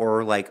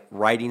 or like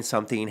writing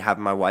something, have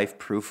my wife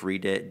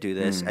proofread it, do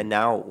this. And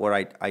now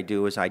what I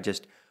do is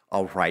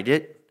I'll write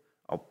it,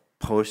 I'll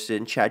post it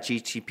in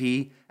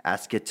ChatGPT,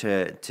 ask it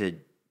to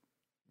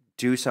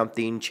do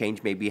something,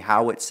 change maybe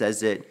how it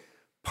says it,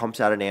 pumps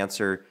out an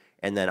answer,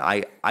 and then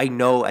I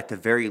know at the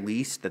very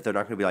least that they're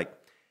not going to be like,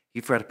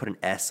 you forgot to put an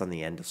S on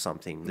the end of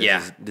something.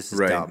 This is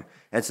Right. dumb.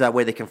 And so that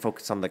way they can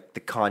focus on the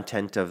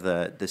content of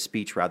the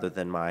speech rather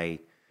than my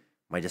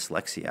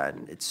dyslexia,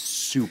 and it's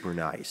super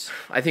nice.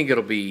 I think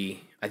it'll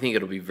be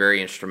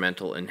very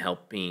instrumental in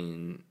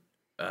helping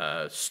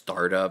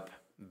startup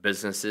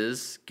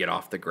businesses get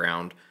off the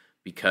ground,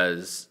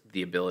 because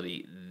the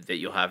ability that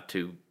you'll have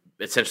to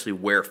essentially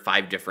wear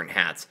 5 different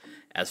hats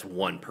as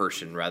one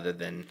person rather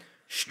than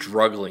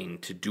struggling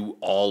to do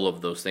all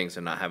of those things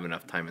and not have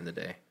enough time in the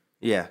day.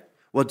 Yeah.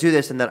 Well, do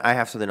this, and then I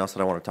have something else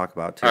that I want to talk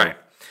about too. All right.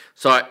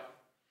 So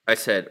I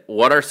said,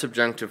 what are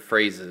subjunctive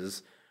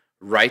phrases?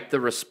 Write the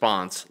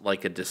response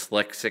like a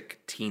dyslexic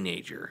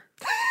teenager.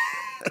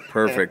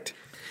 Perfect.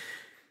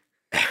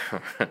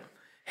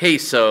 Hey,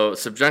 so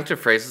subjunctive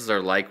phrases are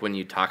like when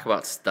you talk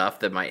about stuff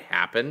that might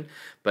happen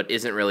but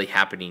isn't really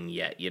happening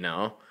yet, you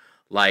know?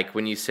 Like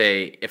when you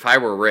say, if I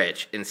were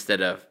rich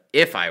instead of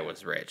if I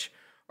was rich.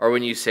 Or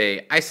when you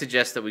say, I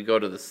suggest that he go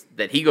to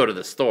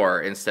the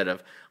store instead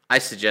of I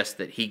suggest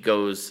that he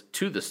goes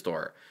to the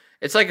store.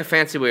 It's like a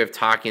fancy way of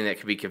talking that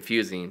can be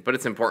confusing, but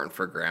it's important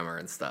for grammar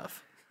and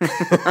stuff.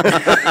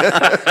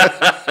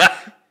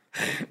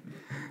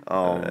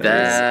 Oh,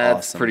 That's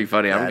awesome. pretty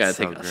funny. I'm That's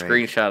going to take so a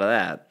great. screenshot of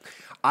that.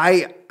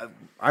 I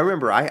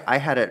remember I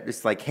had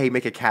it's like, hey,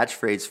 make a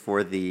catchphrase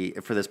for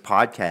this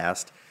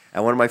podcast,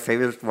 and one of my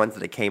favorite ones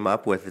that I came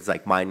up with is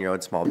like, mind your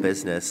own small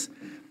business,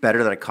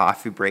 better than a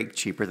coffee break,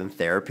 cheaper than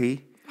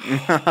therapy.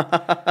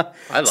 I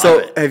love So,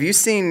 it. have you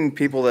seen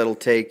people that'll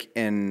take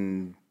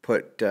and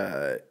put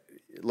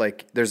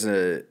like there's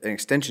an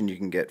extension you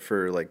can get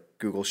for like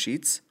Google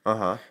Sheets,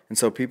 and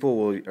so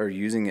people are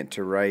using it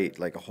to write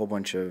like a whole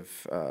bunch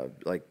of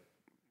like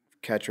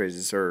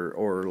catchphrases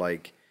or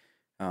like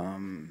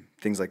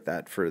things like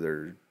that for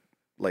their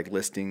like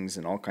listings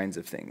and all kinds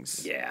of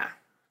things. Yeah.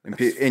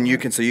 And you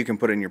can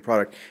put it in your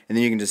product, and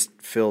then you can just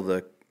fill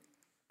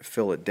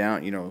it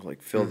down,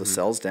 like fill the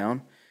cells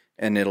down,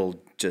 and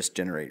it'll just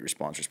generate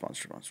response.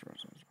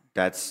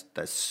 That's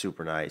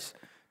super nice,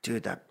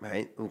 dude.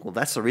 Well,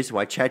 that's the reason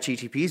why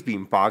ChatGPT is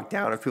being bogged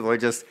down, if people are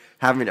just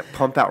having to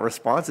pump out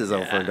responses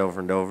over and over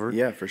and over.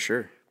 Yeah, for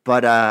sure.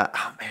 But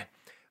oh man,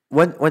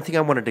 one thing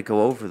I wanted to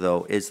go over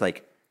though is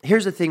like,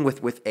 here's the thing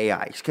with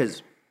AI,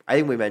 because I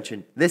think we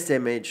mentioned this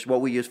image,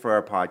 what we use for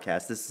our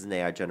podcast. This is an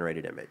AI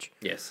generated image.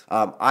 Yes.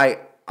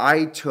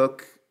 I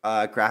took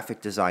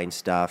graphic design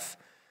stuff.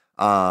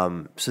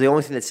 So the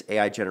only thing that's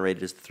AI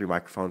generated is the 3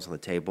 microphones on the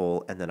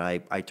table, and then I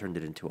turned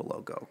it into a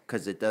logo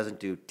because it doesn't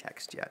do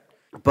text yet.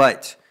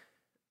 But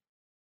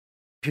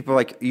people are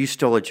like, you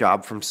stole a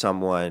job from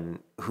someone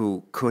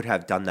who could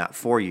have done that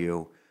for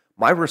you.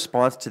 My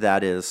response to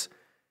that is,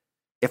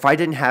 if I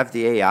didn't have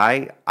the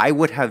AI, I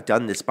would have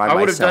done this by myself. I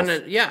would have done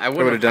it. Yeah, I I would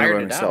would have have done it hired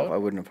by it myself. out. I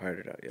wouldn't have hired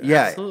it out.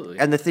 Yeah, Absolutely.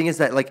 and the thing is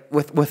that like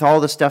with all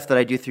the stuff that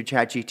I do through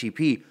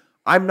ChatGPT,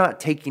 I'm not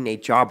taking a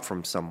job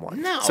from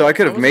someone. No. So I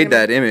could have wasn't made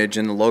gonna- that image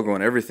and the logo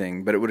and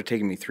everything, but it would have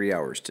taken me 3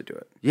 hours to do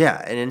it.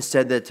 Yeah, and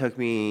instead that took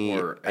me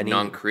Or a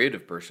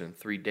non-creative person,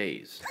 3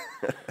 days.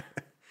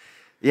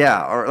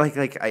 yeah, or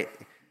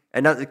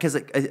because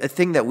a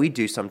thing that we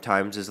do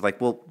sometimes is like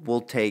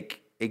we'll take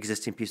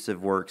existing pieces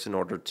of works in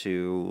order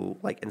to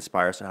like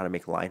inspire us on how to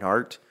make line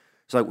art.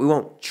 So like we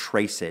won't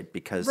trace it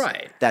because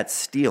Right. that's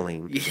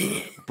stealing.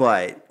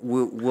 But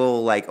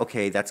we'll like,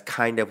 okay, that's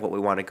kind of what we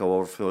want to go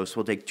over for. So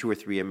we'll take 2 or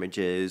 3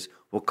 images,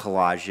 we'll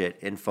collage it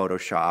in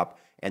Photoshop,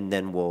 and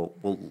then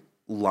we'll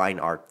line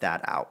art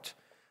that out.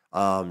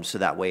 So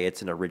that way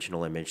it's an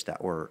original image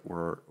that we're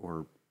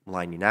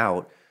lining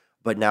out.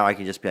 But now I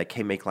can just be like,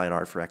 hey, make line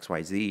art for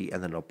XYZ,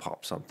 and then it'll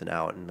pop something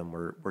out, and then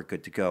we're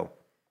good to go.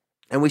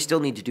 And we still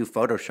need to do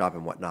Photoshop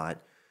and whatnot.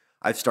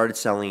 I've started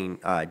selling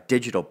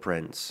digital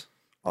prints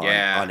on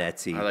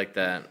Etsy. I like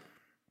that.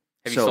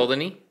 Have you So- sold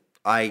any?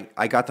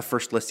 I got the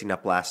first listing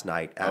up last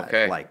night at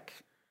Okay. like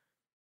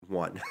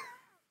 1.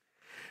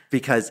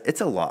 Because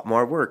it's a lot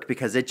more work,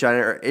 because it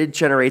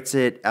generates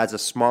it as a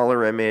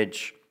smaller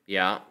image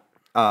Yeah.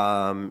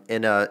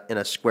 in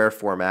a square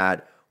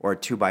format or a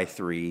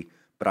 2x3,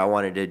 but I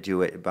wanted to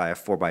do it by a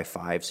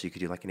 4x5, so you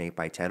could do like an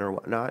 8x10 or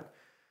whatnot.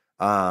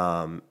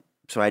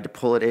 So I had to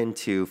pull it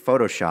into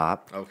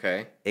Photoshop,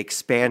 Okay.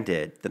 expand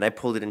it. Then I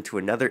pulled it into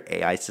another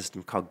AI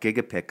system called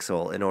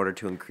Gigapixel in order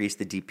to increase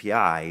the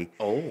DPI.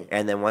 Oh.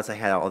 And then once I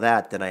had all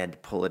that, then I had to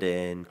pull it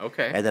in.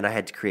 Okay. And then I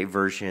had to create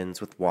versions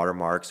with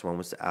watermarks. One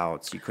was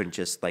out, so you couldn't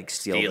just like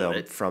steal Steal them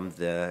it. from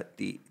the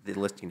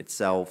listing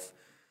itself.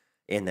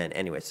 And then,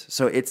 anyways,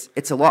 so it's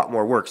a lot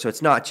more work. So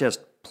it's not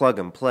just plug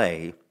and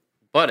play.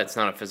 But it's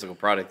not a physical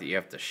product that you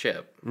have to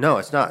ship. No,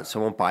 it's not.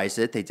 Someone buys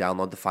it, they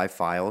download the 5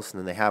 files, and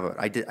then they have it.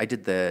 I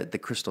did the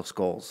crystal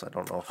skulls. I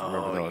don't know if you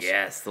remember Oh, those.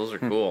 yes. Those are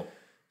cool.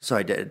 So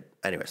I did.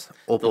 Anyways, The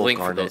Opal link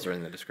for Garnet. those are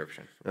in the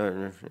description.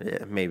 Yeah,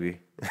 maybe.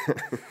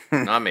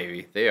 Not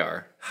maybe. They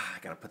are. I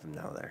gotta put them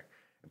now there.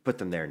 Put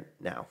them there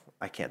now.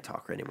 I can't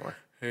talk anymore.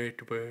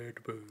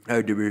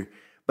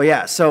 But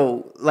yeah,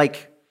 so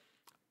like,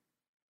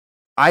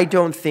 I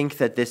don't think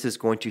that this is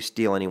going to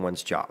steal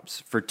anyone's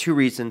jobs for two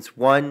reasons.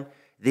 One,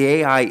 the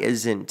AI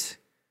isn't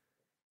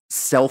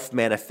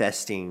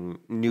self-manifesting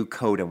new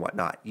code and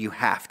whatnot. You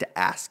have to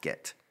ask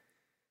it,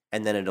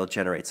 and then it'll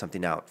generate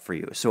something out for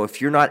you. So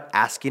if you're not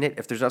asking it,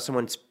 if there's not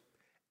someone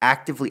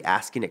actively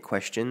asking it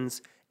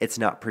questions, it's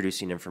not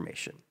producing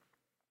information.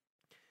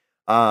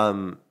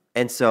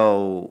 And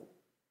so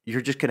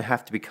you're just going to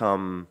have to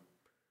become,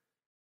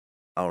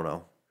 I don't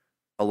know,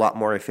 a lot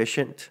more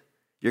efficient.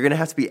 You're going to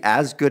have to be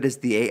as good as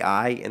the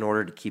AI in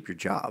order to keep your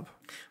job.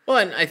 Well,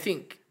 and I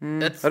think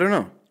that's. I don't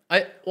know.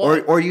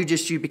 Or you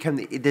become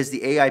does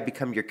the AI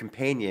become your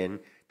companion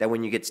that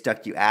when you get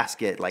stuck you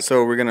ask it like,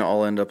 So we're gonna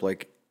all end up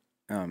like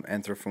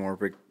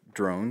anthropomorphic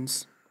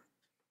drones.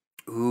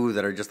 ooh,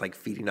 that are just like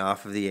feeding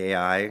off of the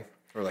AI.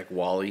 Or like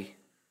Wall-E.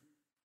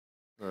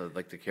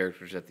 Like the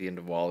characters at the end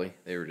of Wall-E.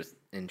 They were just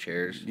in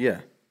chairs. Yeah,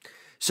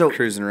 So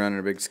cruising around in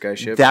a big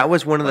skyship. that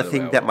was one of By the the way,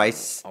 things that my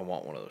I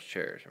want one of those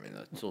chairs. I mean,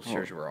 those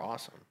chairs were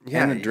awesome.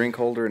 and the drink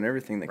holder and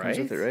everything that comes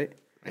with it, Right? right?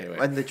 Anyway,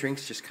 and the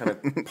drinks just kind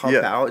of pump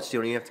Yeah. out, so you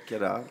don't even have to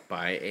get up.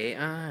 by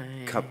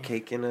AI.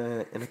 Cupcake in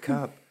a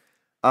cup.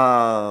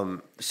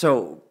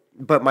 So,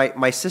 but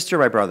my sister,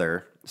 my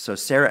brother, so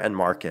Sarah and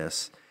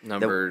Marcus.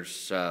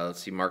 Numbers, let's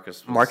see,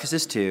 Marcus Marcus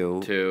is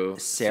 2. 2.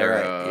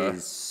 Sarah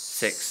is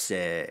 6.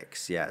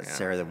 6. Yeah,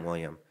 Sarah than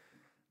William.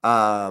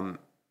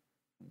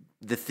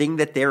 The thing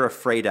that they're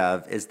afraid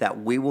of is that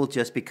we will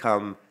just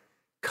become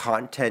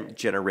content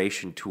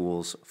generation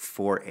tools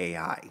for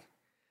AI.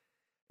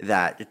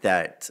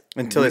 That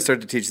Until they start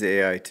to teach the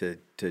AI to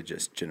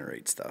just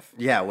generate stuff.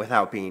 yeah,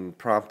 without being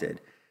prompted.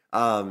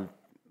 And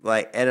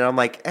I'm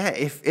like,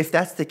 if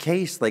that's the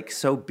case, like,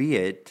 so be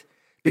it.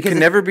 It can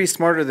never be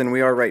smarter than we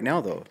are right now,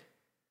 though.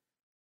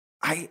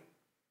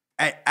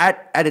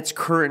 At its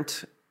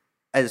current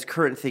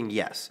thing,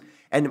 yes.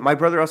 And my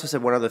brother also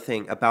said one other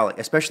thing about,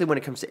 especially when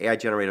it comes to AI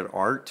generated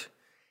art,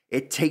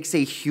 it takes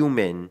a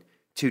human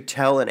to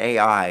tell an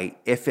AI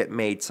if it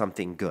made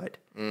something good.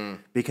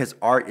 Because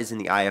art is in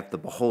the eye of the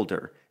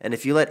beholder. And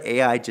if you let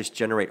AI just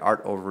generate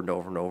art over and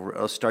over and over,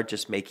 it'll start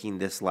just making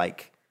this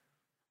like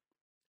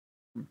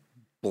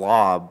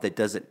blob that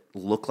doesn't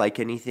look like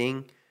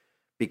anything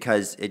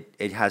because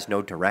it has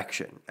no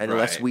direction. And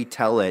unless Right. we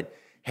tell it,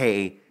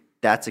 hey,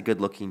 that's a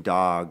good looking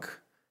dog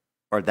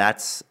or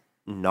that's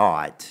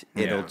not,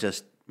 it'll Yeah.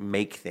 just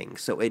make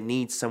things. So it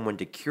needs someone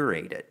to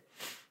curate it.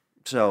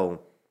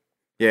 So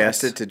Yeah, I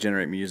asked it to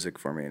generate music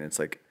for me, and it's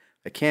like,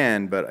 I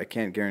can, but I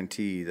can't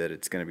guarantee that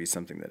it's going to be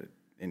something that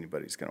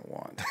anybody's going to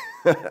want.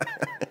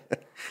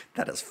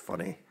 that is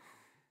funny.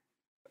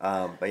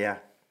 But yeah.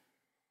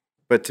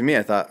 But to me,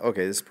 I thought,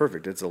 okay, this is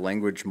perfect. It's a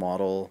language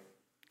model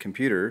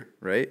computer,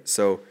 right?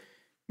 So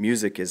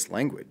music is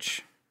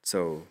language.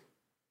 So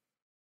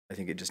I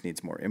think it just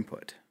needs more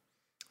input.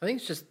 I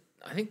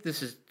think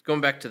this is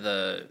going back to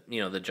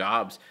the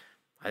jobs.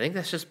 I think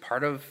that's just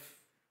part of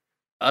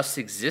us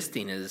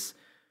existing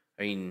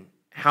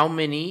how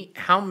many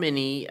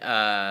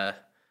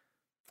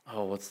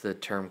what's the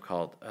term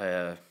called?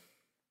 A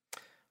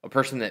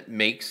person that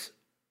makes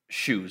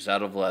shoes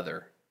out of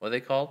leather. What are they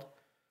called?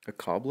 A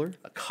cobbler?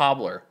 A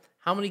cobbler.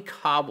 How many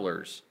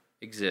cobblers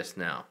exist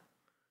now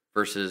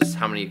versus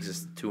how many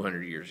existed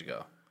 200 years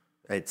ago?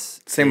 Same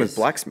It's with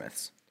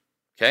blacksmiths.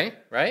 Okay,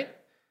 right?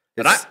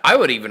 But It's- I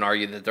would even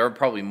argue that there are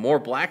probably more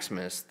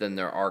blacksmiths than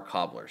there are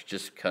cobblers,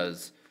 just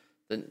because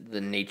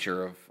the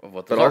nature of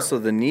what those But are. also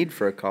the need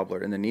for a cobbler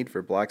and the need for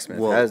a blacksmith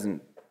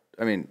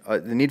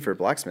the need for a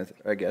blacksmith,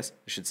 I guess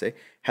I should say,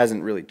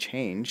 hasn't really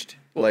changed.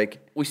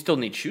 Like, we still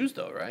need shoes,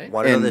 though, right?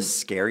 Want to know the And-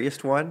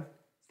 scariest one?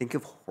 Think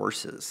of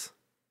horses.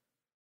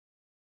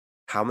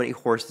 How many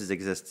horses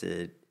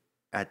existed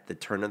at the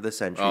turn of the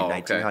century, Oh, okay.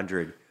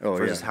 1900, Oh,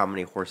 versus yeah. how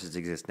many horses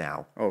exist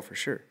now? oh, for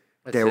sure.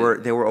 There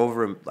were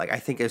over, like, I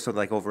think there's something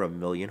like over 1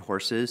 million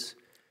horses.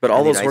 But in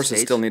all the those United horses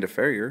States. still need a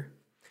farrier.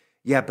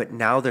 Yeah, but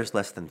now there's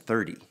less than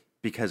 30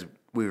 because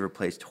we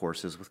replaced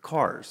horses with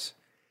cars.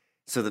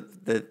 So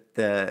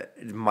the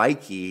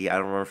Mikey, I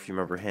don't know if you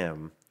remember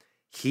him.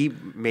 He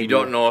made You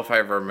don't know if I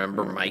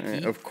remember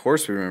Mikey. Of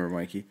course we remember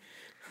Mikey.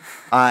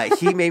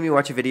 He made me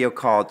watch a video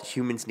called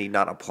 "Humans Need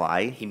Not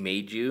Apply." He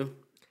made you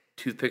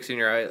toothpicks in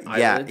your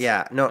eyelids?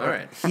 Yeah. No, All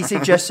right. he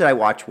suggested I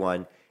watch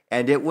one,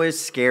 and it was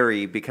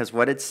scary because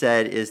what it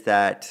said is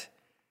that,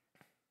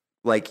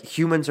 like,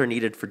 humans are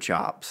needed for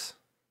jobs.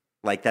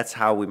 Like, that's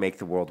how we make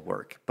the world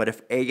work. But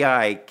if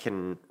AI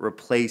can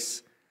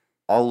replace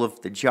all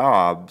of the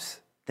jobs,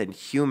 then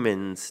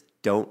humans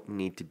don't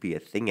need to be a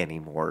thing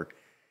anymore,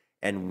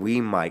 and we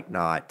might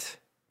not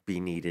be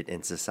needed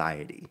in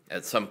society.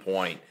 At some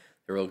point,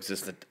 there will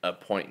exist a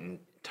point in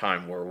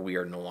time where we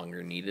are no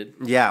longer needed.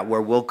 Yeah,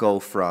 where we'll go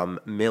from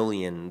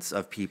millions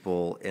of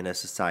people in a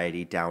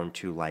society down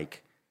to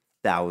like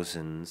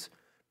thousands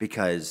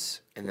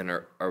because And then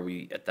are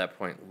we at that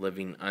point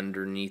living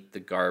underneath the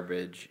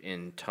garbage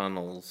in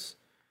tunnels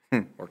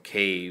or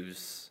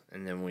caves,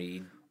 and then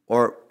we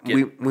or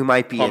we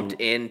might be pumped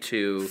in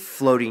into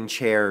floating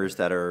chairs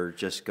that are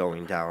just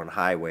going down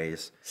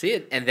highways. see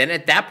it? And then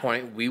at that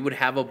point, we would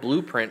have a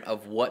blueprint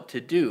of what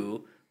to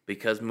do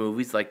because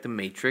movies like The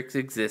Matrix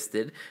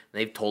existed. And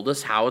they've told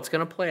us how it's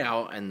going to play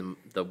out and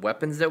the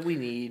weapons that we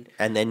need.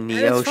 And then And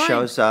Neo it's fine.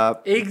 shows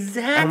up.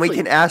 Exactly. And we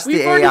can ask We've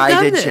the already AI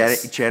done to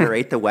this.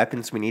 generate the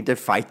weapons we need to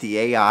fight the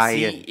AI.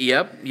 See,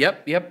 and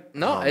yep.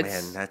 No, oh it's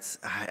man, that's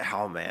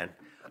oh man.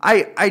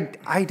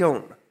 I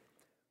don't.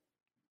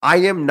 I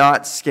am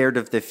not scared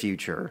of the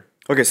future.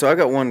 Okay, so I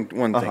got one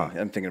thing. Uh-huh.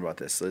 I'm thinking about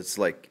this. It's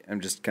like I'm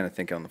just kind of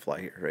thinking on the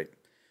fly here, right?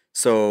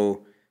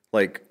 So,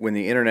 like when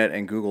the internet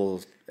and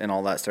Google and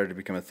all that started to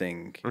become a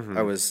thing,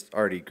 I was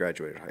already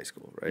graduated high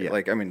school, right? Mm-hmm. Yeah.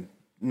 Like, I mean,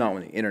 not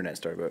when the internet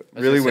started, but I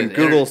was really gonna when say, the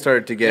Google internet-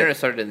 started to The internet get.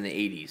 started in the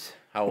 80s.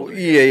 How old are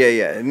you?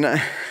 Yeah. No,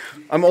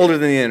 I'm older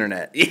than the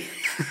internet.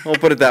 I'll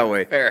put it that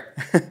way. Fair.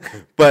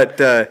 But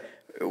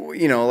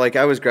you know, like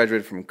I was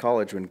graduated from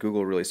college when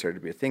Google really started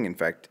to be a thing. In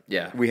fact,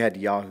 Yeah. we had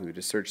Yahoo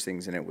to search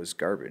things, and it was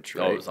garbage.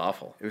 Right? Oh, it was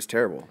awful. It was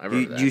terrible. I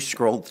remember that. You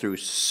scrolled through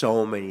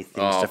so many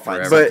things Oh, to find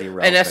forever. something But-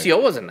 relevant. And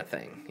SEO wasn't a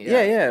thing.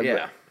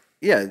 Yeah.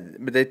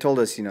 But they told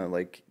us, you know,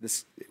 like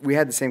this. We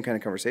had the same kind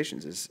of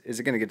conversations. Is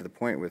it going to get to the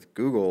point with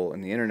Google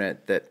and the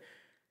internet that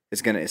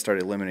it's going to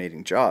start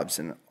eliminating jobs?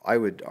 And I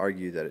would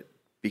argue that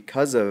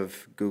because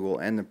of Google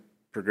and the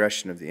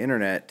progression of the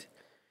internet,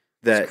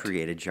 that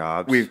created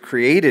jobs. we've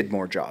created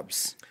more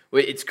jobs.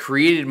 Wait, it's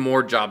created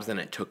more jobs than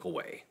it took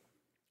away.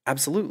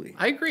 Absolutely.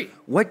 I agree.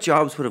 What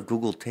jobs would have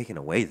Google taken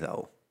away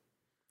though?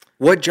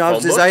 What jobs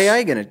Phone is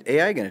books?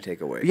 AI gonna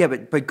take away? Yeah,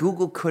 but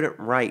Google couldn't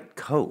write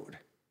code.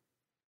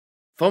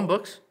 Phone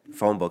books,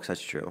 Phone books,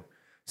 that's true.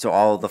 So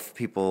all the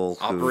people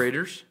who,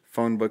 operators.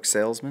 Phone book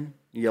salesman,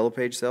 yellow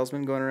page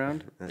salesman going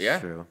around. that's Yeah,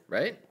 true.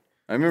 right?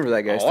 I remember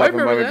that guy Oh, I stopping by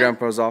remember my that.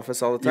 grandpa's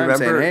office all the You time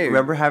saying, remember "Hey,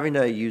 remember having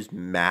to use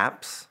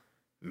maps?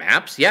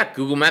 Maps, yeah,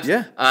 Google Maps.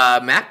 Yeah.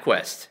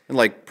 MapQuest. and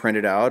like print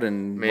it out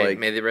and May, like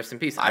may they rest in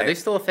peace. Are they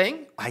still a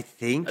thing? I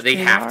think They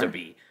have to are.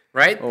 be,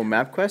 right? oh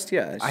MapQuest,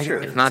 yeah, I sure.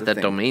 don't- If it's not, a that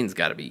thing. domain's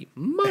got to be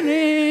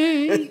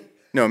money.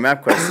 No,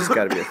 MapQuest has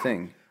got to be a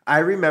thing, I I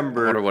wonder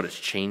remember what it's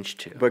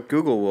changed to. but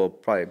Google will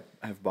probably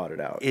have bought it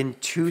out. in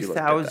If you looked at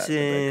that, I bet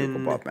Google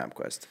 2007 bought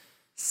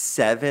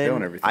MapQuest. They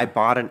own everything. I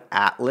bought an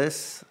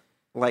atlas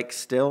so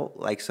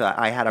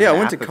I had a Yeah, I map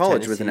went to of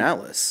college with an Tennessee,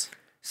 atlas.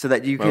 so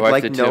that you My could wife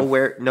like did know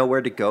too.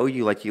 where to go.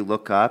 You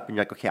look up and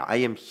you're like, okay, I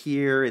am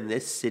here in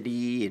this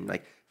city, and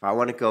like if I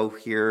want to go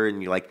here,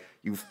 and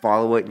you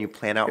follow it and you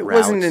plan out It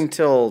routes. wasn't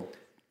until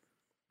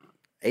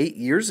 8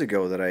 years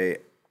ago that I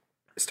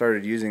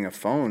started using a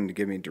phone to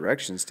give me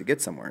directions to get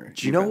somewhere.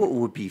 Do you know even. what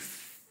would be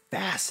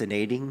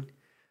fascinating?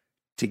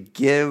 To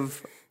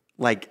give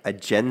like a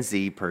Gen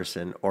Z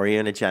person or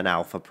even a Gen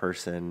Alpha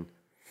person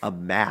a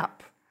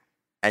map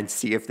and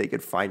see if they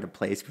could find a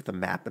place with a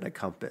map and a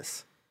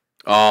compass.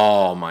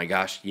 Oh my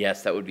gosh,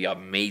 yes, that would be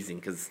amazing.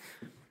 Because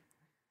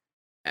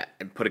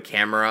and put a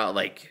camera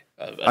like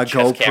A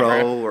chest GoPro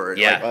camera. or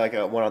yeah, like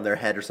a one on their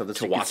head or something, so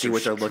to you can watch see them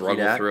what they're looking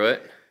struggle at. through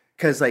it.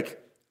 Because I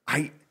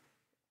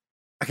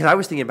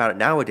was thinking about it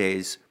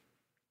nowadays.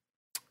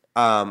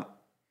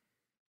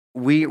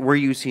 We're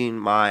using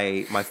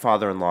my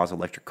father-in-law's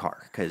electric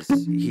car because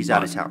he's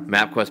out of town.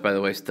 MapQuest, by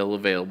the way, still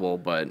available,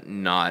 but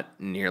not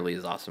nearly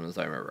as awesome as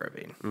I remember it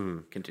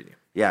being. Continue.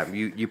 Yeah,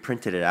 you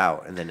printed it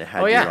out and then it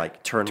had Oh, yeah. you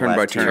like turn Turn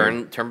left by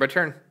here. Turn by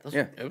turn.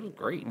 Yeah. It was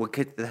great.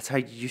 That's how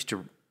you used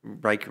to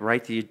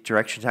write the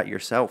directions out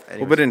yourself.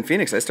 Well, but in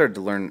Phoenix, I had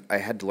to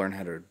learn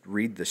how to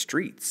read the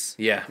streets.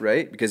 Yeah.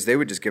 Right? Because they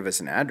would just give us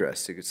an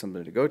address to get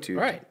something to go to,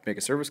 Right. make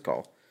a service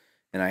call.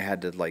 And I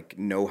had to like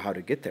know how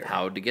to get there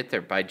How to get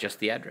there by just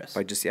the address.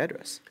 by just the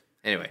address.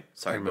 Anyway,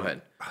 sorry, go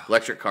ahead.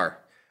 Electric car.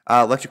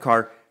 electric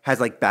car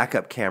has like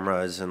backup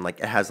cameras and like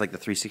it has like the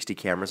 360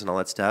 cameras and all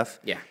that stuff.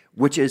 Yeah.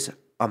 Which is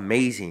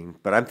amazing.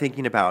 But I'm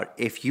thinking about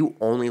if you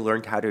only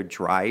learned how to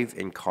drive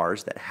in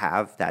cars that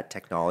have that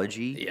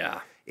technology. Yeah.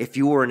 If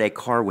you were in a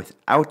car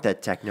without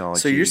that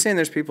technology. So you're saying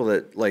there's people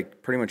that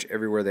like pretty much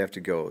everywhere they have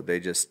to go, they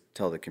just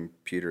tell the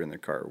computer in their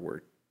car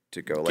where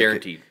to go. Like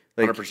Guaranteed. like-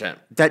 100%.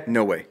 that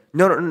No way.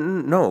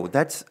 no.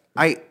 That's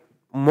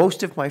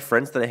most of my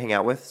friends that I hang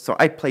out with. So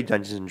I play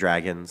Dungeons and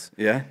Dragons.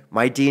 Yeah.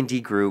 My D&D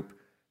group,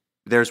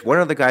 there's one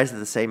of the guys that's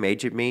the same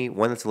age as me,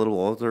 one that's a little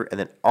older, and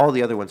then all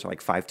the other ones are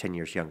like 5-10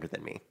 years younger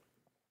than me.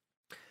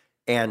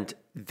 And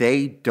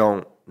they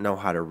don't know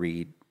how to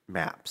read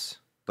maps.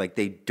 Like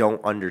they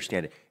don't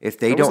understand it. If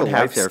they That was don't a have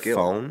life their skill.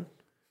 phone,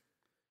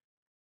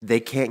 they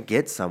can't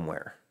get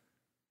somewhere.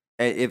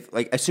 And if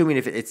like assuming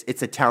if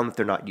it's a town that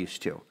they're not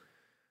used to.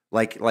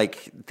 Like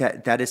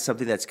that is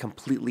something that's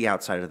completely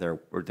outside of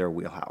their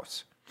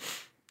wheelhouse.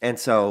 And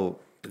so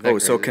Oh,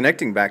 so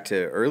connecting back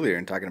to earlier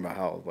and talking about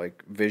how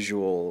like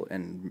visual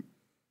and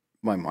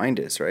my mind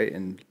is, right?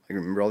 And I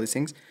remember all these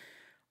things.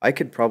 I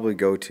could probably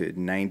go to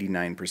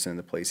 99% of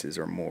the places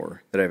or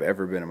more that I've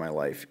ever been in my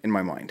life in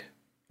my mind.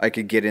 I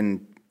could get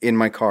in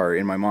my car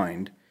in my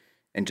mind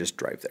and just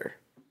drive there.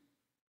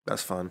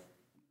 That's fun.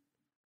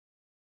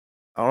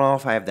 I don't know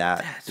if I have that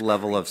That's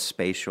level of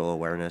spatial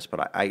awareness,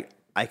 but I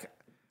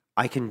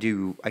can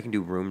do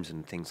rooms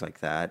and things like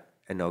that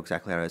and know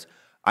exactly how it is.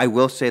 I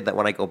will say that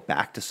when I go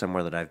back to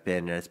somewhere that I've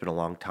been and it's been a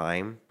long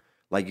time,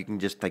 like you can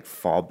just like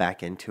fall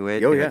back into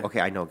it. Oh, and, like, yeah.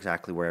 okay, I know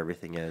exactly where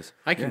everything is.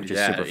 I can which do is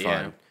that. super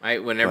Yeah.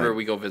 fun. Whenever But-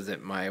 we go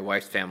visit my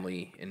wife's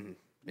family in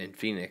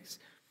Phoenix,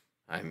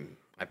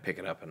 I pick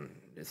it up and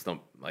it's no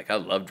like I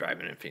love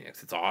driving in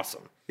Phoenix. It's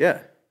awesome.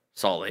 Yeah.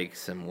 Salt Lake,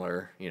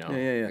 similar, you know.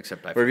 Yeah.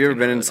 Except Or have you ever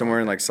been in really somewhere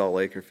don't in like like Salt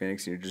Lake or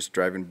Phoenix and you're just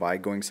driving by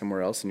going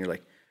somewhere else and you're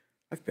like,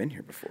 I've been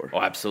here before. that.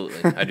 Oh,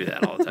 absolutely. I do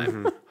that all the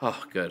time.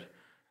 Oh, good.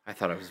 I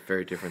thought I was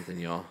very different than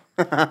y'all.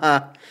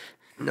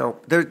 No,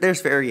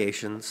 there's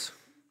variations.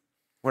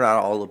 We're not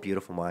all a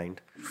beautiful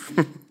mind.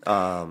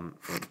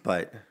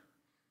 But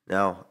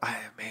no,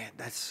 man,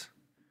 that's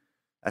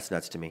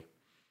nuts to me.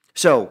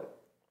 So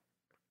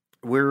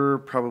we're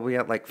probably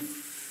at like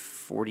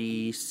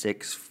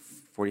 46,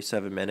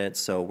 47 minutes.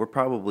 So we're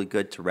probably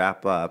good to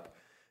wrap up.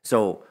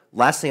 So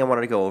last thing I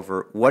wanted to go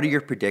over, what are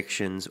your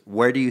predictions?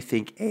 Where do you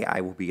think AI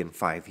will be in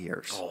 5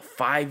 years? Oh,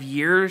 5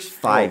 years?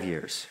 5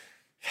 years.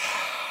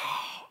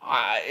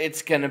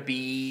 It's going to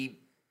be,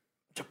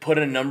 to put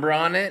a number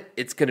on it,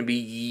 it's going to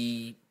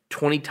be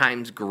 20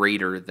 times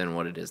greater than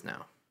what it is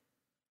now.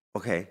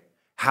 Okay.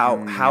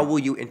 How will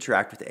you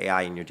interact with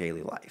AI in your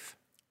daily life?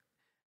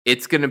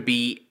 It's going to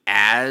be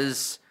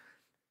as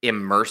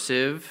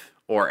immersive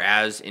or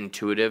as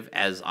intuitive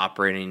as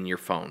operating your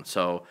phone.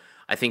 So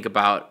I think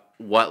about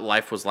what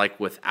life was like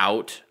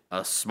without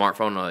a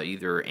smartphone,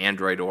 either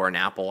Android or an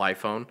Apple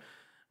iPhone,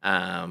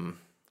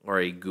 or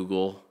a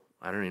Google,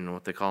 I don't even know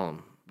what they call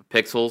them,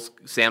 Pixels,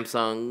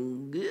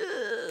 Samsung,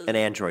 An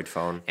Android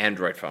phone.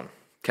 Android phone.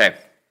 Okay.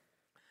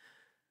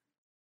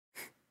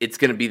 It's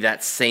going to be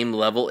that same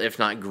level, if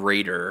not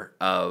greater,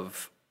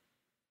 of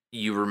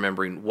you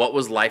remembering what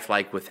was life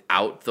like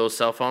without those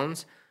cell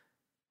phones.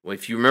 Well,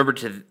 if you remember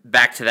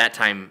back to that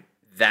time,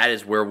 that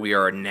is where we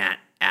are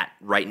at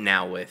right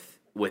now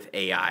with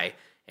AI.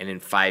 And in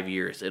 5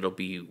 years, it'll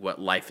be what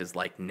life is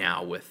like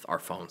now with our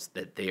phones.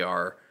 That they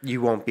are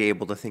You won't be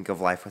able to think of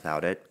life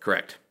without it.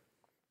 correct.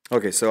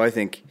 Okay, so I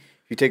think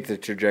if you take the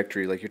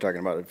trajectory like you're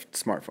talking about of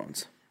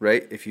smartphones,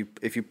 right? If you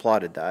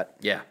plotted that,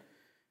 Yeah.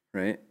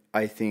 right?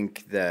 I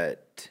think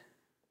that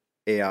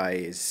AI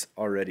is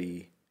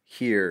already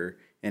here,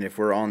 and if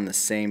we're on the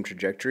same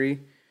trajectory,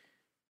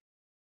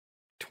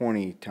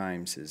 20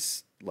 times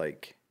is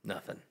like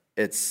Nothing.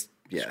 it's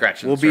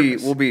Scratching We'll the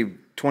surface. we'll be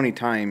 20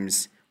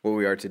 times what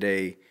we are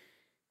today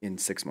in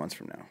 6 months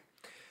from now,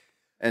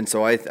 and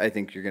so I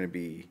think you're going to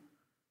be.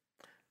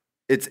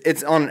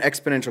 It's on an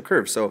exponential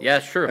curve, so Yeah,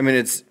 it's true. I mean,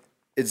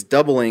 it's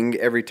doubling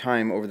every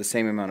time over the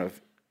same amount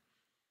of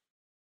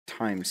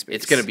time space.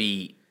 It's going to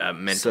be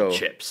mental So-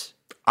 chips.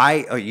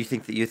 You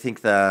think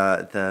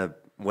the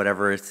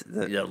whatever it's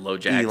the Yeah,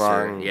 LoJax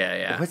or- Elon,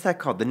 yeah. What's that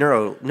called? The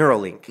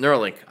Neuralink.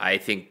 Neuralink, I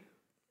think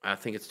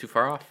it's too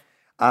far off.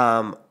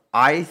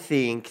 I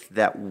think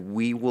that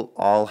we will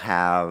all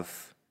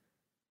have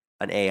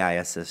an AI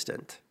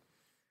assistant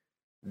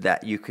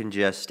that you can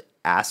just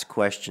ask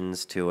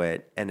questions to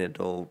it and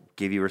it'll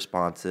give you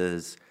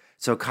responses.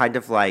 So kind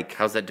of like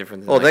How's that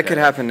different than Oh, like that could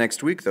a- happen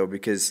next week though,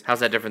 because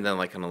How's that different than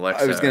like an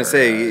Alexa? I was going or, to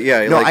say,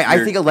 yeah. no, like I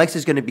you're- think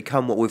Alexa's going to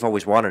become what we've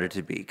always wanted it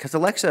to be. Because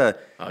Alexa,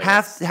 Oh, yeah,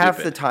 half the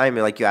stupid. time,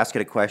 like you ask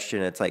it a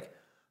question, it's like,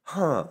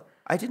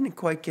 I didn't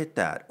quite get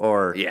that,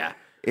 or Yeah.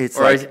 it's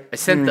Or like I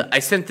sent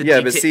the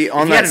Yeah, but see,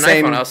 on if you had that an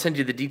same- iPhone, I'll send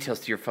you the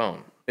details to your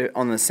phone.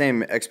 on the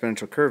same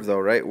exponential curve though,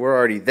 right? We're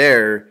already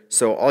there,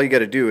 so all you got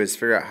to do is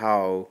figure out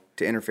how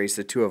to interface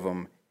the two of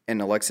them,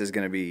 and Alexa's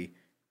going to be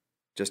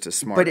just as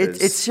smart. But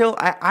as, it's still,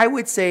 I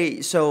would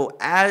say, so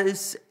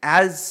as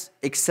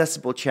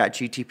accessible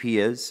ChatGTP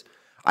is,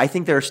 I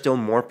think there are still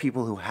more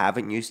people who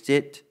haven't used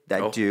it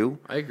that do.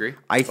 I agree.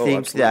 I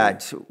think absolutely.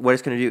 that what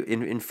it's going to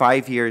do in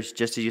 5 years,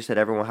 just as you said,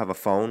 everyone will have a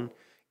phone.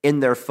 In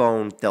their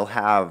phone, they'll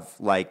have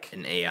like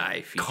An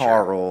AI feature.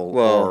 Carl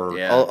well, or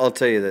yeah. I'll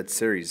tell you that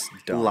Siri's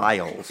dumb.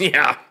 Lyle's.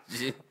 Yeah.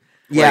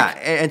 Yeah,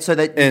 and so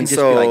that you can And just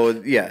so be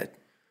like, yeah,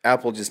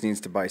 Apple just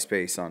needs to buy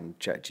space on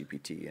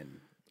ChatGPT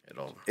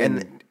It'll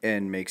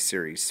and make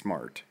Siri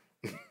smart.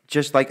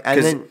 just like,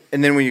 and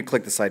then When you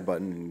click the side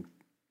button,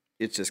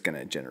 it's just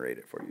gonna generate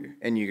it for you,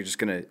 and you're just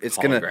gonna it's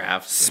gonna Holographs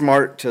and-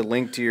 smart to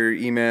link to your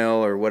email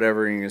or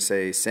whatever, and you're gonna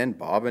say send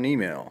Bob an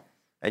email.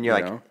 and you're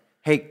you like, know?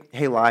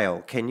 hey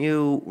Lyle, can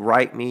you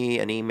write me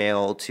an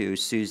email to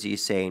Susie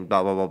saying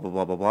blah blah blah blah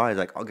blah blah blah? He's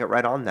like, I'll get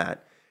right on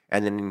that.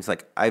 And then he's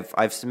like,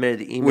 I've submitted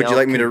the email. Would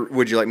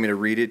you like me to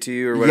read it to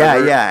you or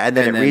whatever? Yeah. And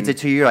then it reads it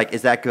to you. You're like,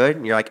 is that good?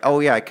 And you're like, oh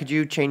yeah. Could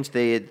you change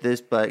this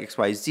by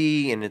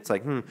XYZ? And it's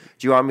like, do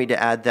you want me to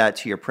add that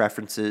to your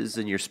preferences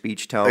and your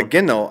speech tone?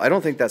 Again, though, I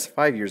don't think that's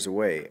 5 years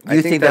away. I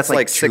You think that's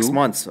like 6 2?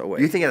 months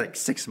away. You think it's like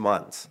 6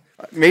 months?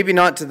 Maybe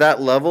not to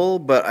that level,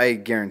 but I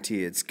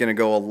guarantee it's gonna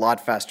go a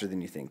lot faster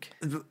than you think.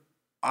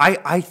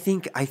 I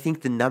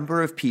think the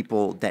number of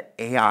people that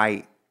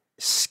AI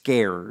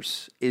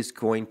scares is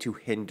going to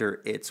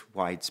hinder its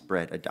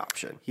widespread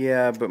adoption.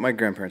 Yeah, but my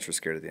grandparents were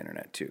scared of the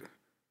internet too.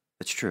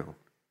 It's true.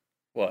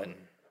 Well, and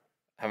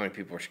how many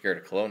people are scared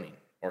of cloning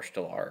or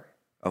still are?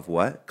 Of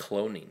what?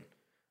 Cloning.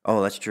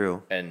 Oh, that's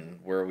true. And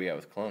where are we at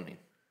with cloning?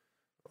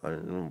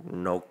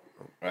 No.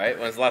 Right?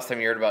 When's the last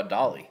time you heard about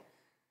Dolly?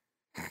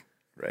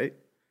 Right?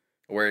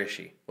 Where is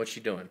she? What's she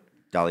doing?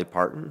 Dolly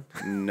Parton?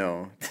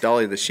 No,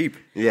 Dolly the sheep.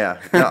 Yeah.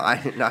 No,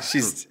 not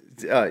She's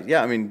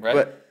yeah. I mean, Right.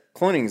 but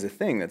cloning is a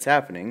thing that's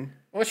happening.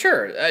 Well,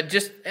 sure.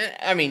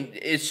 I mean,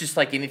 it's just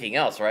like anything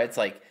else, right? It's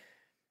like,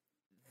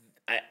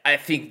 I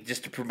think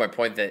just to prove my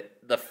point that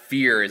the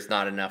fear is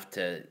not enough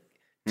to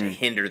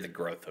hinder the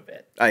growth of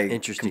it. I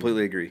Interesting.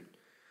 completely agree.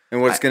 And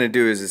what it's going to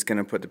do is it's going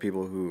to put the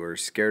people who are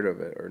scared of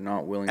it or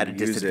not willing at to a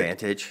use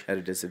disadvantage. it at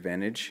a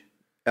disadvantage.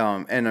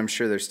 And I'm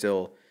sure there's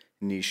still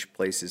niche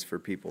places for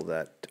people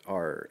that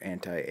are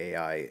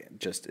anti-AI,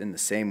 just in the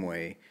same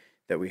way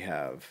that we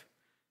have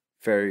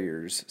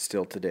farriers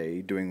still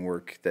today doing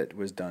work that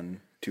was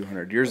done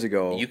 200 years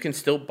ago. You can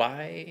still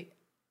buy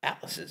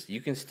atlases.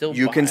 You can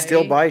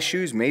still buy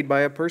shoes made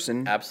by a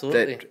person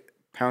Absolutely. that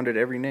pounded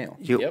every nail.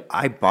 Yep.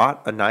 I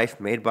bought a knife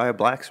made by a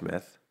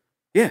blacksmith.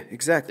 Yeah,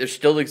 exactly. There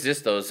still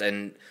exist those,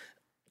 and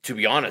to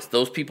be honest,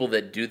 those people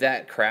that do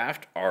that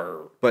craft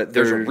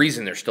there's a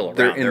reason they're still around.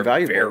 They're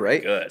invaluable, very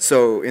right? Good.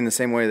 So in the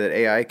same way that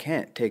AI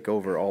can't take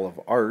over all of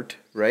art,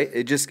 right?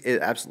 It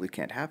absolutely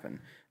can't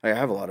happen. I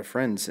have a lot of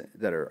friends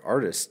that are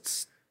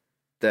artists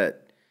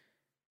that,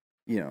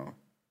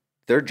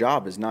 their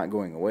job is not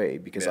going away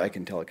because I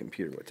can tell a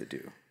computer what to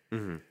do.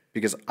 Mm-hmm.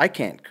 Because I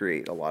can't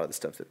create a lot of the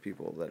stuff that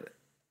people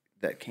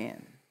that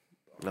can,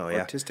 Oh yeah.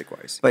 artistic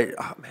wise. But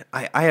man,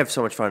 I have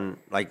so much fun.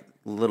 Like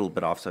a little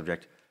bit off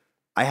subject.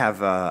 I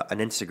have an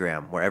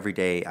Instagram where every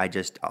day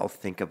I'll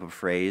think of a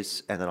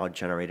phrase and then I'll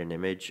generate an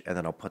image and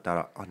then I'll put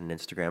that on an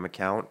Instagram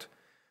account.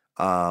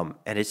 And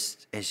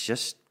it's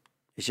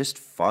just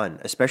fun,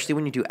 especially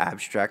when you do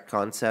abstract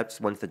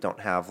concepts, ones that don't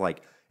have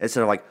like,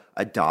 instead of like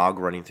a dog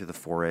running through the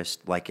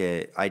forest, I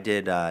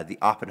did the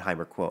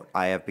Oppenheimer quote,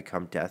 "I have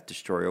become death,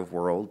 destroyer of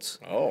worlds."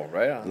 Oh,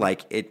 right on.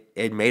 Like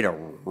it made a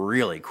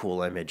really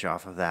cool image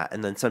off of that.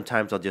 And then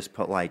sometimes I'll just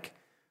put like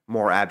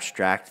more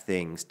abstract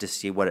things to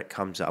see what it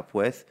comes up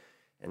with.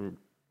 And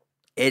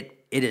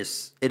it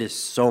is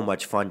so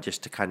much fun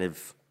just to kind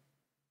of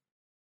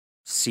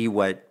see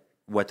what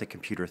the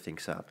computer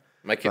thinks up.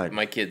 My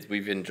kids,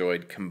 we've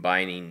enjoyed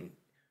combining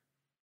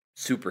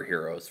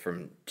superheroes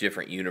from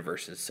different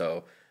universes.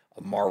 So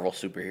a Marvel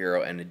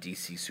superhero and a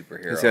DC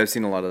superhero. See, I've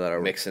seen a lot of that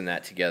already. Mixing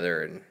that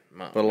together, and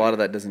But a lot of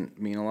that doesn't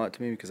mean a lot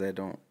to me because I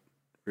don't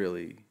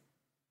really.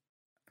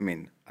 I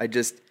mean, I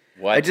just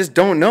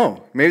don't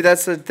know. Maybe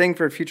that's a thing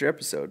for a future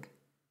episode.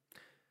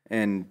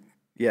 And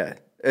yeah,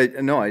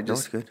 no, I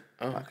That's just good.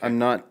 Oh, okay. I'm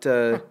not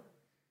I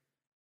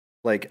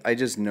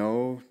just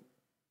know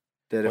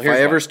that if here's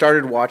I ever why.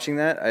 started watching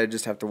that, I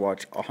just have to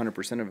watch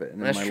 100% of it, and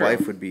then That's my true.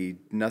 life would be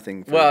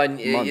nothing. For Well, and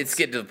months. it's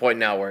getting to the point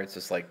now where it's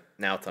just like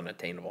now it's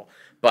unattainable.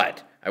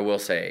 But I will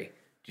say,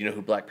 do you know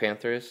who Black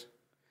Panther is?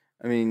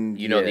 I mean,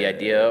 You know the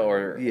idea,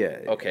 or yeah.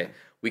 Okay,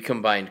 we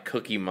combined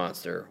Cookie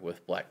Monster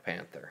with Black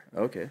Panther,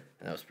 Okay. and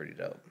that was pretty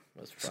dope.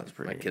 It was fun.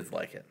 pretty My neat. kids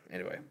like it.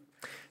 Anyway,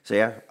 So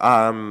yeah.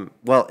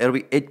 Well,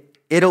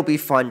 it'll be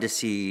fun to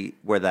see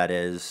where that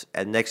is.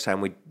 And next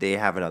time they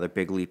have another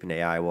big leap in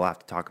AI, we'll have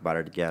to talk about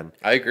it again.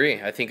 I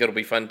agree. I think it'll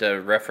be fun to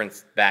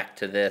reference back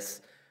to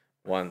this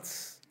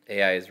once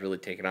AI is really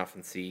taken off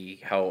and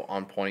see how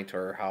on point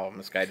or how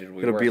misguided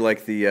we It'll were. be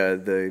like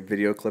the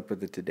video clip of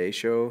the Today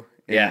Show.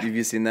 Yeah. Have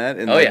you seen that?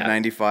 In Oh, yeah.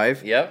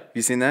 '95. Yep. Have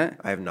you seen that?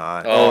 I have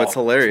not. Oh, it's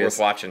hilarious. It's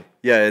worth watching.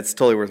 Yeah, it's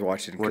totally worth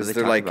watching What do because they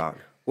they're talk like, about?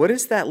 what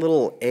is that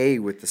little A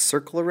with the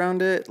circle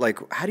around it? Like,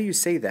 how do you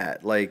say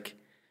that? Like,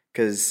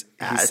 because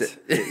he said,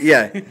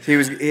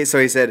 yeah, so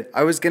he said,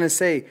 I was gonna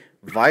say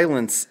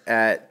violence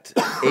at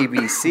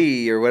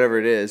ABC or whatever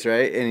it is,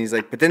 right? And he's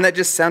like, but then that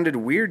just sounded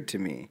weird to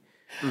me.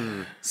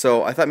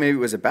 So I thought maybe it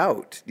was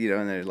about,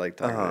 and they're like,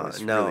 talking about it.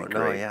 It's really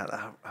great. yeah,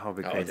 that would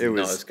be Oh, crazy. It No,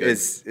 was. it's good.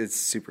 It's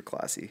super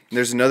classy.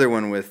 There's another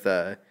one with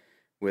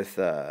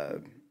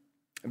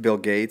Bill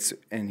Gates,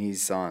 and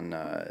he's on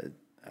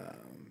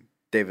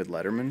David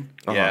Letterman.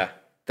 Yeah.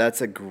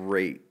 That's a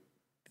great.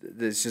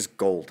 It's just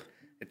gold.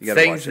 It's You gotta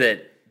things watch it.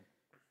 that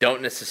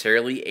don't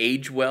necessarily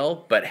age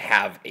well, but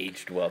have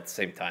aged well at the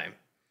same time.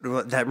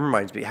 Well, that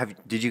reminds me.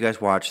 Did you guys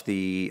watch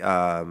the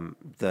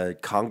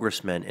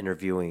congressman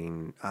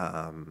interviewing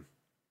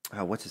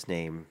what's his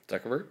name?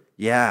 Zuckerberg?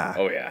 Yeah,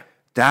 Oh, yeah.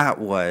 that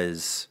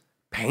was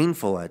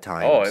painful at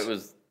times. Oh, it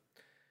was.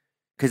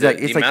 because The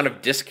it's like amount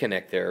of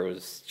disconnect there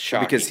was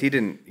shocking. because he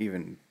didn't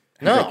even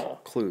have No. a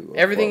clue. of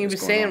Everything what he was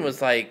going saying on.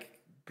 was like,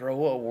 bro,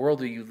 what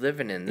world are you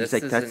living in? it's This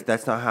like isn't.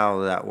 that's not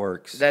how that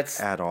works.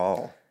 At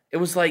all. It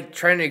was like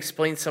trying to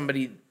explain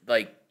somebody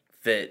like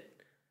that.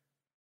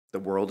 The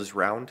world is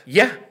round.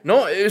 Yeah,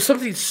 no, it was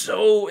something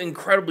so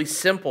incredibly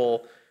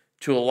simple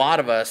to a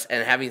lot of us,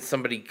 and having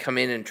somebody come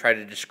in and try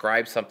to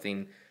describe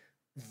something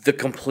the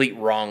complete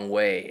wrong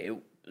way, it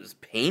was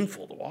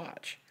painful to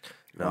watch.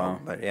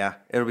 No, but yeah,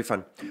 it'll be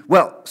fun.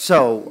 Well,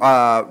 so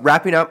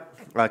wrapping up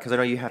because I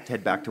know you have to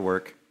head back to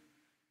work.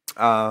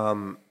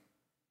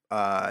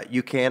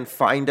 You can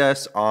find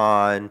us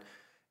on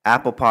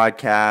Apple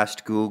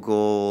Podcast,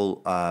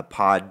 Google,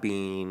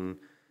 Podbean,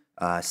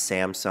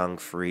 Samsung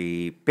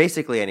Free,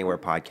 basically anywhere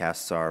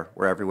podcasts are.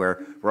 We're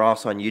everywhere. We're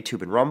also on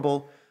YouTube and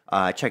Rumble.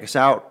 Check us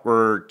out.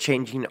 We're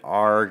changing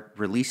our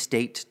release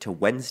date to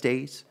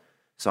Wednesdays.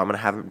 So I'm going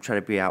to have them try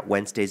to be out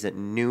Wednesdays at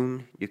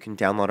noon. You can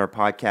download our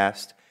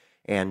podcast,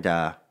 and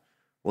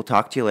we'll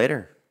talk to you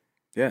later.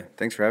 Yeah,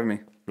 thanks for having me.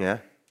 Yeah.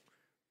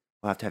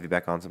 We'll have to have you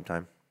back on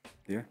sometime.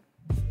 Yeah.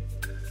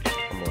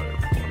 I'm going to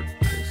record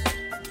this.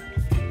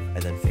 And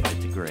then fade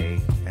it to gray,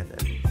 and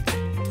then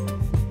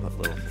put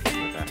little things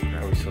in the Are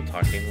background. we still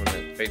talking when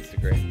it fades to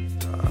gray?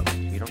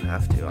 You don't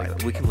have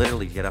to. We can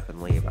literally get up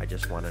and leave. I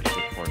just wanted to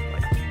record,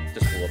 like,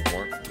 Just a little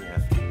more. yeah.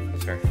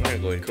 That's fair. I'm gonna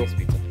go eat Cool's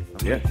Pizza.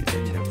 I'm Yeah. gonna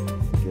do that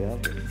too. Yeah.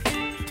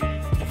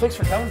 Well, thanks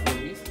for coming,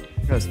 movies.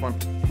 That was fun.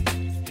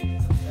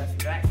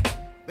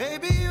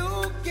 Baby,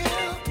 you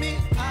give me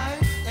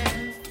ice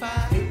and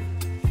fire.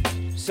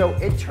 So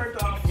it turned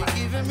off. You're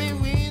giving me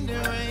wind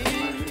and rain.